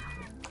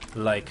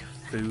 Like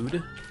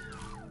food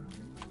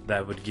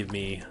that would give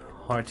me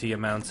hearty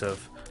amounts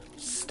of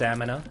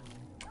stamina.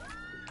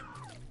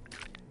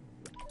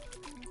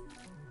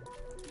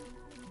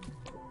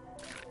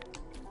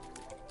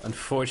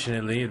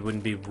 Unfortunately, it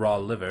wouldn't be raw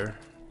liver.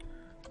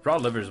 Raw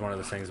liver is one of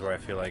those things where I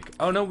feel like,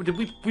 oh no, did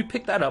we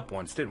picked that up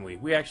once, didn't we?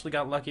 We actually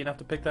got lucky enough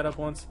to pick that up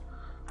once.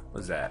 What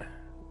was that?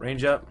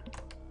 Range up?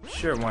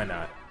 Sure, why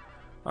not?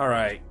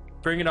 Alright,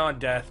 bring it on,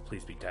 death.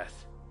 Please be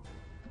death.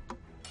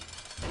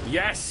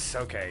 Yes!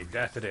 Okay,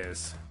 death it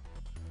is.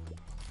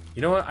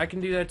 You know what? I can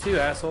do that too,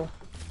 asshole.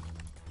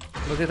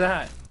 Look at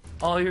that.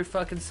 All your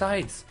fucking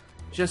sights.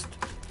 Just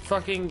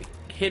fucking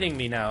hitting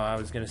me now. I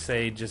was gonna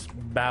say just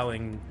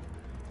bowing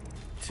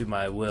to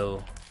my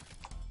will.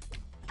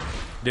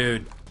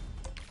 Dude.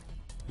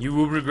 You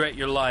will regret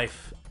your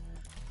life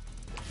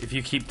if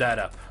you keep that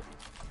up.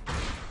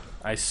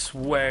 I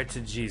swear to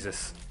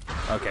Jesus.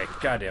 Okay,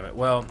 goddammit.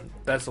 Well,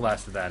 that's the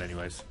last of that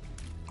anyways.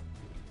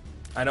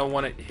 I don't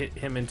want to hit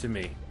him into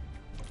me.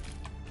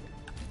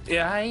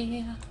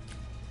 Yeah.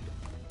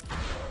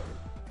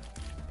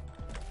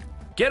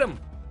 Get him!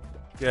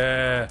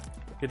 Yeah.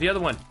 Get the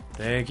other one.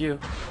 Thank you.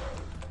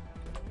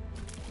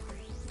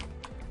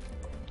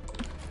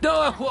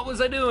 No, what was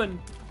I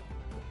doing?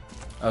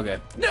 Okay.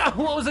 No,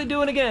 what was I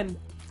doing again?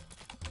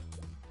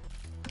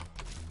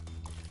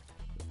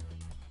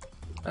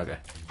 Okay.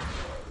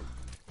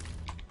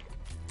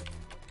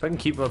 If I can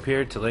keep up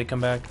here till they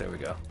come back, there we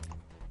go.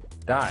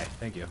 Die.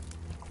 Thank you.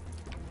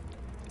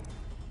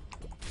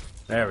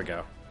 There we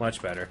go.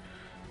 Much better.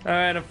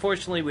 Alright,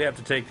 unfortunately we have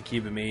to take the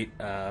cube of meat,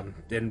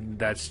 and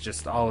that's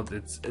just all of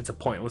it's a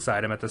pointless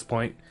item at this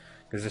point,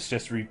 because it's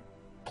just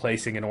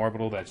replacing an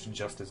orbital that's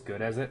just as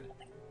good as it.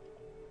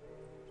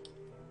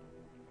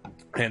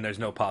 And there's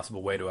no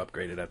possible way to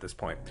upgrade it at this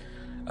point.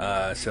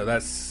 So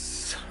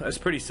that's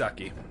pretty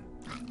sucky.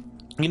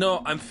 You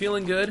know, I'm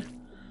feeling good.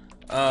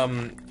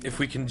 If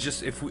we can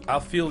just, I'll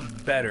feel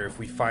better if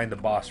we find the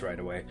boss right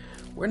away.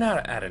 We're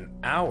not at an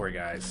hour,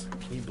 guys.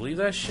 Can you believe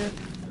that shit?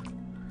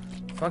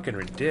 Fucking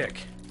ridic.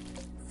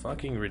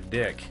 Fucking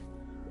ridic.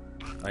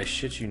 I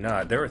shit you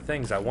not. There were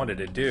things I wanted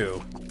to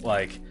do,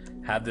 like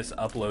have this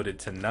uploaded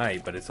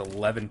tonight, but it's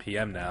 11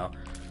 p.m. now.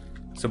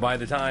 So by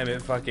the time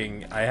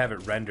I have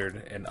it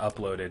rendered and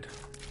uploaded,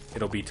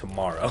 it'll be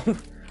tomorrow.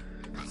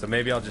 So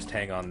maybe I'll just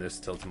hang on this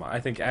till tomorrow. I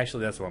think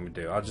actually that's what I'm gonna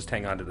do. I'll just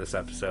hang on to this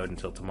episode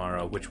until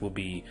tomorrow, which will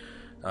be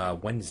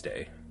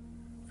Wednesday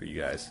for you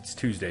guys. It's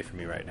Tuesday for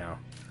me right now.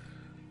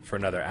 For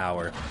another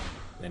hour.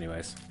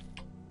 Anyways.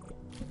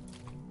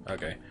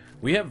 Okay.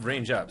 We have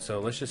range up, so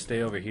let's just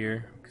stay over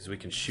here because we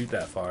can shoot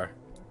that far.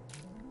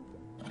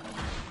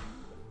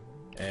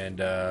 And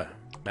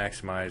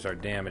maximize our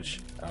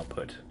damage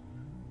output.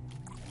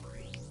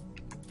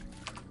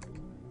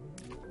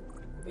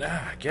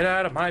 Ah, get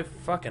out of my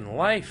fucking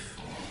life,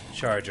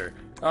 Charger.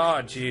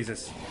 Oh,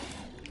 Jesus.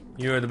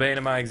 You are the bane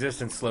of my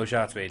existence, slow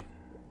shot speed.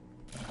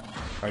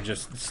 Or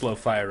just slow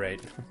fire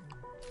rate.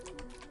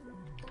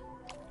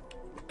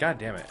 God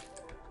damn it.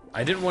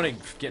 I didn't want to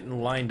get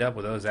lined up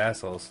with those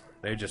assholes.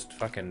 They just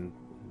fucking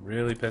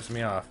really pissed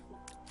me off.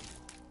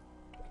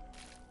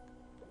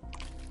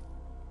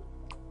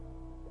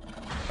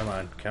 Come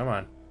on, come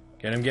on.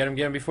 Get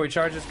him before he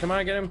charges. Come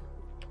on, get him.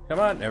 Come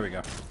on, there we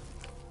go.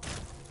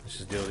 Let's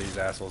just deal with these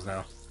assholes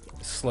now.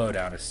 The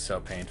slowdown is so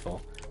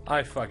painful.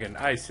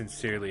 I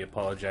sincerely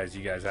apologize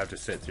you guys have to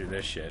sit through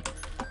this shit.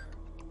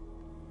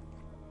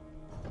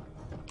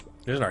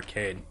 There's an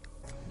arcade.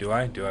 Do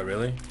I? Do I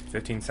really?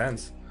 15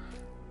 cents.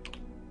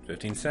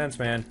 15 cents,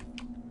 man.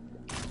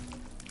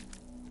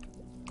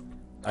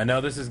 I know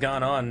this has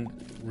gone on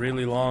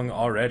really long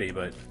already,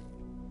 but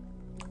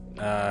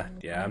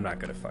yeah, I'm not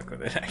gonna fuck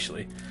with it,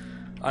 actually.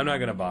 I'm not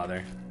gonna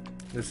bother.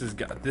 This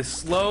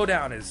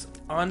slowdown is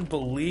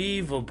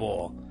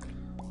unbelievable.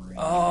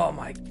 Oh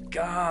my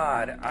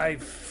god. I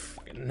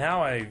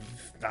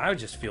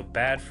just feel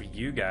bad for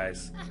you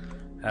guys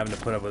having to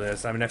put up with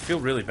this. I mean, I feel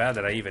really bad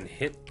that I even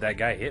that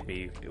guy hit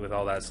me with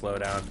all that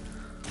slowdown.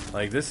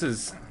 Like,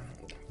 this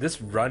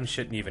run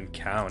shouldn't even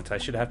count. I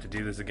should have to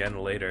do this again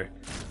later.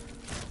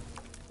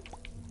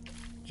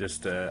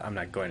 Just I'm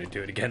not going to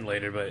do it again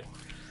later, but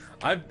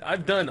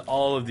I've done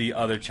all of the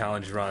other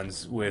challenge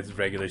runs with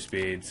regular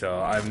speed,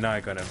 so I'm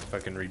not gonna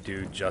fucking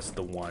redo just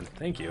the one.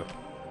 Thank you.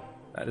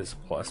 That is a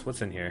plus.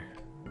 What's in here?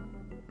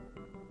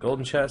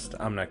 Golden chest?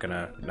 I'm not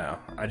gonna... No.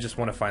 I just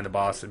want to find the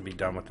boss and be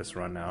done with this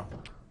run now.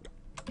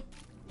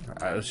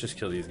 Alright, let's just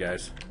kill these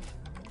guys.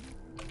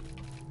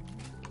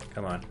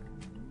 Come on.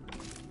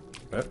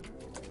 Whoop.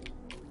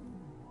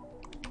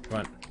 Come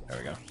on. There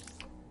we go.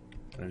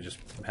 And just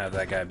have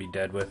that guy be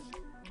dead with.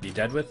 Be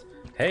dead with?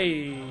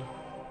 Hey!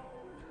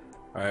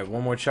 Alright,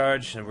 one more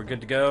charge and we're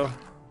good to go.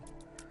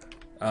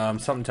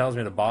 Something tells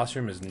me the boss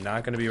room is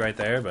not going to be right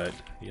there, but,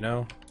 you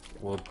know,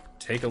 we'll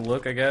take a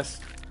look, I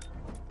guess.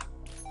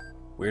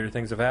 Weirder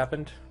things have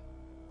happened.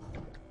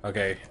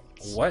 Okay,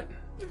 what?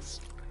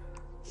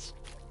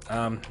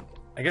 I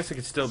guess it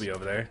could still be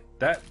over there.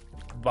 That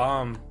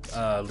bomb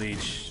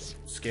leech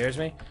scares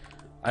me.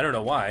 I don't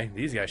know why.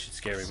 These guys should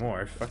scare me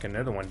more. Fucking,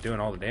 they're the one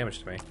doing all the damage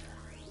to me.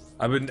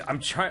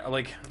 I'm trying,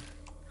 like...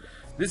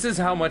 This is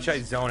how much I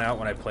zone out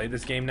when I play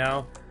this game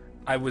now.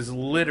 I was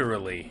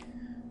literally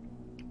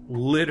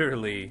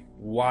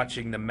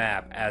watching the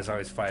map as I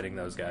was fighting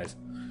those guys.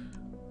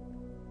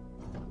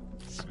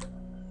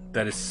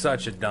 That is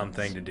such a dumb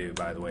thing to do,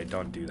 by the way.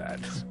 Don't do that.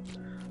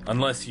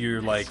 Unless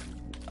you're, like,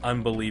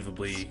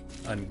 unbelievably,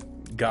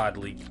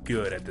 ungodly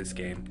good at this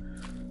game.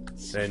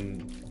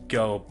 Then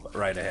go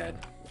right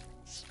ahead.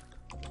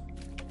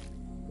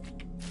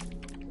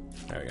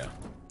 There we go.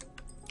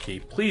 Key.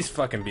 Please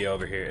fucking be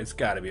over here. It's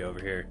gotta be over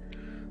here.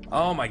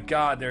 Oh my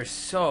god, there's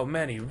so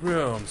many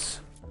rooms.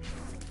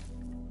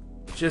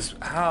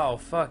 Just how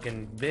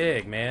fucking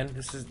big, man.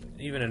 This is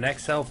even an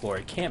XL floor.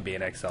 It can't be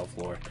an XL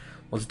floor.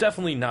 Well, it's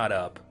definitely not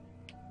up.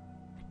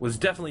 Was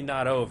definitely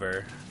not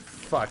over.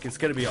 Fuck, it's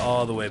gonna be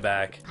all the way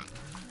back.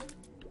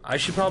 I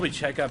should probably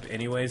check up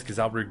anyways, because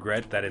I'll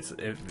regret that it's...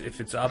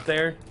 If it's up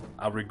there,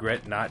 I'll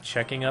regret not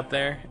checking up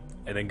there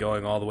and then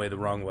going all the way the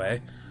wrong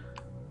way.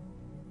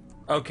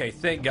 Okay,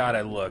 thank God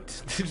I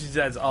looked.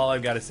 That's all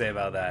I've got to say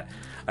about that.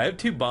 I have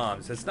 2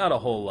 bombs. That's not a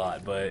whole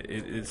lot, but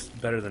it's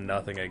better than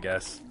nothing, I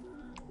guess.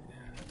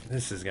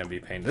 This is going to be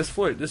a pain.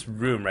 This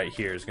room right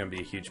here is going to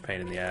be a huge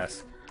pain in the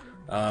ass.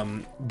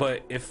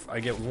 But if I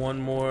get one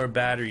more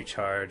battery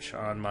charge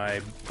on my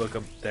book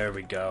of... There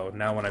we go.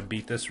 Now when I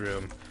beat this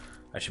room,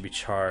 I should be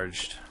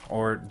charged.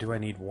 Or do I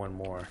need one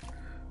more?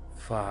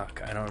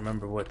 Fuck, I don't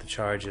remember what the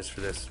charge is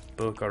for this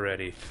book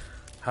already.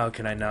 How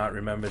can I not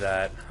remember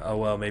that? Oh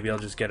well, maybe I'll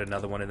just get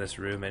another one in this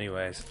room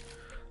anyways.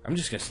 I'm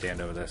just gonna stand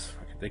over this.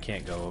 They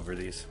can't go over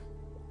these.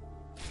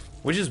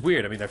 Which is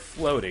weird. I mean, they're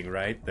floating,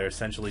 right? They're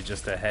essentially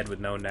just a head with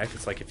no neck.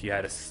 It's like if you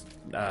had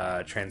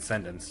a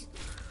transcendence.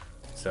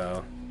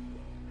 So,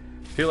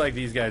 I feel like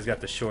these guys got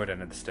the short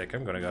end of the stick.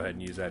 I'm gonna go ahead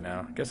and use that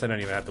now. I guess I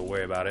don't even have to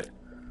worry about it.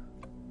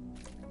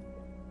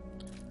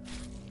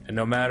 And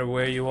no matter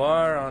where you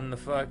are on the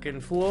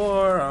fucking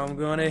floor, I'm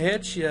gonna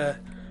hit you.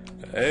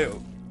 Hey.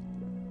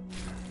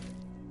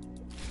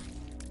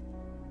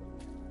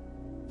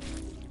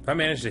 If I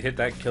managed to hit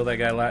that, kill that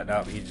guy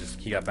no,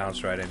 he got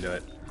bounced right into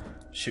it.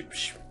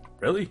 Shoot,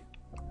 really?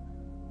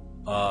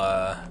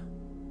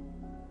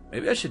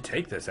 Maybe I should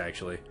take this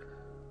actually.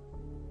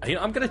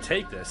 I'm gonna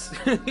take this.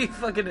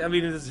 Fucking, I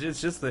mean, it's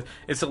just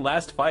it's the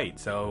last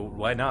fight, so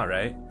why not,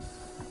 right?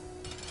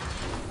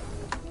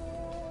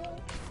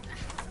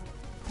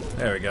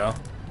 There we go.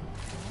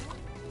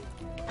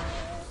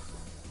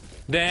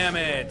 Damn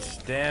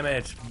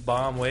it,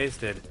 bomb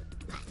wasted.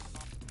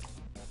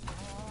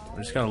 I'm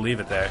just gonna leave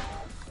it there.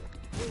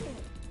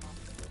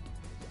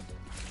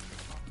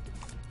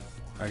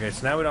 Okay,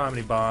 so now we don't have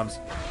any bombs.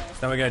 So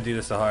now we gotta do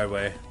this the hard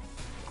way.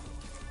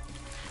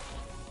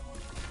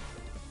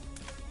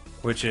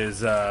 Which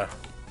is,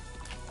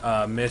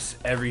 miss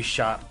every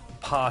shot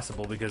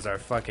possible because our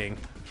fucking,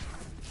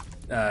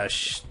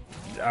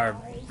 our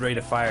rate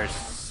of fire is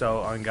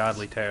so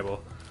ungodly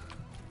terrible.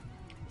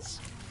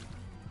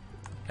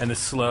 And the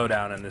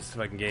slowdown in this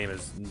fucking game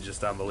is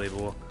just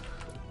unbelievable.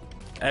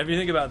 If you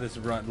think about this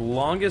run,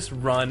 longest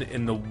run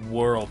in the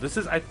world. This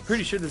is, I'm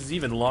pretty sure this is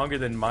even longer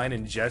than mine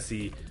and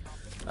Jesse,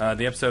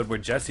 the episode where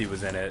Jesse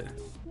was in it.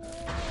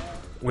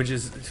 Which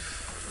is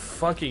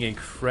fucking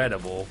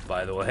incredible,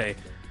 by the way.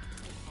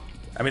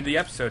 I mean, the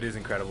episode is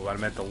incredible, but I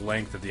meant the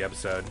length of the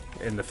episode,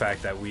 and the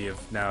fact that we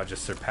have now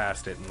just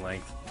surpassed it in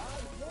length.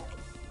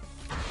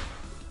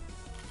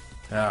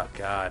 Oh,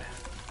 God.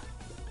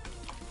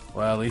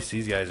 Well, at least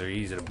these guys are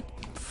easy to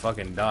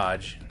fucking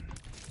dodge.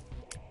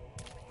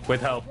 With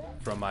help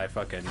from my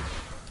fucking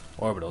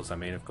orbitals, I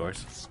mean, of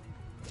course.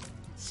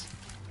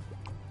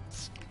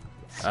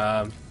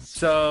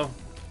 So,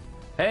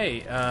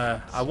 hey,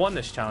 I won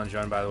this challenge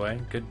run, by the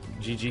way. Good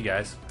GG,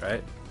 guys,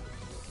 right?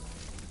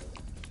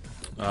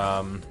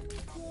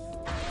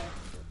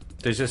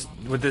 There's just,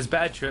 with this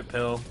bad trip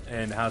pill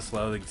and how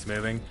slow it's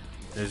moving,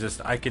 there's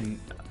just, I can,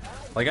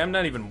 like, I'm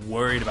not even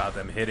worried about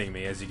them hitting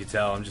me, as you can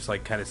tell. I'm just,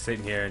 like, kind of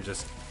sitting here and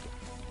just,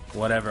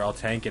 whatever, I'll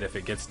tank it if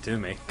it gets to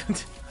me.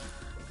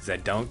 Because I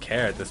don't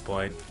care at this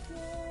point.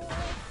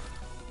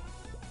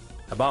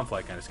 A bomb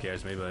flight kind of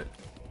scares me, but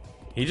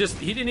He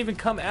didn't even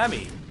come at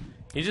me.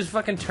 He just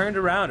fucking turned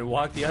around and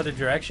walked the other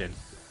direction.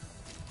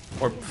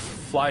 Or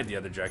flied the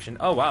other direction.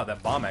 Oh wow,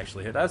 that bomb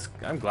actually hit.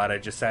 I'm glad I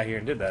just sat here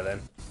and did that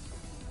then.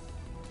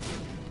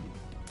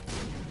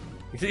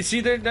 You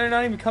see, they're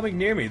not even coming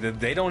near me.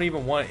 They don't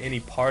even want any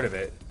part of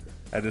it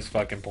at this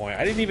fucking point.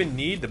 I didn't even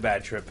need the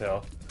bad trip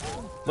pill.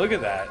 Look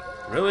at that.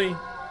 Really?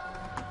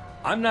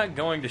 I'm not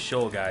going to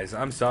Shoal, guys.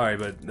 I'm sorry,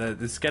 but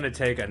it's going to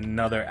take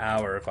another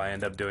hour if I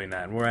end up doing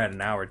that. And we're at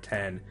an hour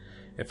 10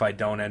 if I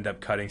don't end up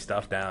cutting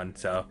stuff down.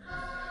 So,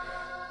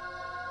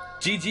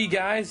 GG,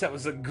 guys. That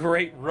was a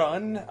great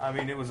run. I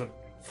mean, it was a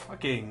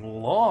fucking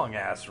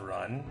long-ass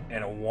run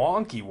and a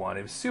wonky one.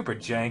 It was super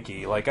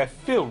janky. Like, I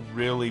feel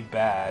really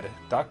bad.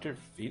 Dr.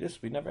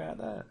 Fetus? We never had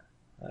that?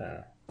 I don't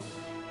know.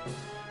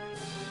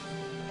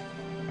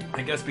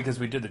 I guess because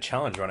we did the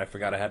challenge run, I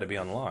forgot I had to be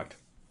unlocked.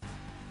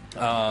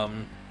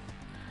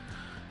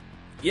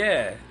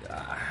 Yeah,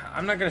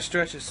 I'm not going to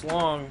stretch this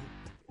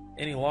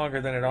any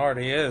longer than it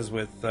already is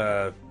with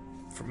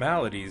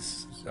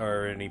formalities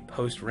or any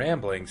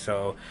post-rambling.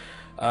 So,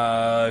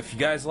 if you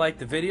guys like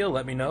the video,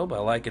 let me know by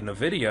liking the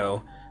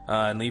video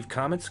and leave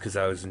comments because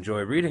I always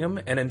enjoy reading them.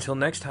 And until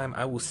next time,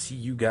 I will see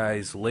you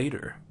guys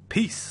later.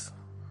 Peace!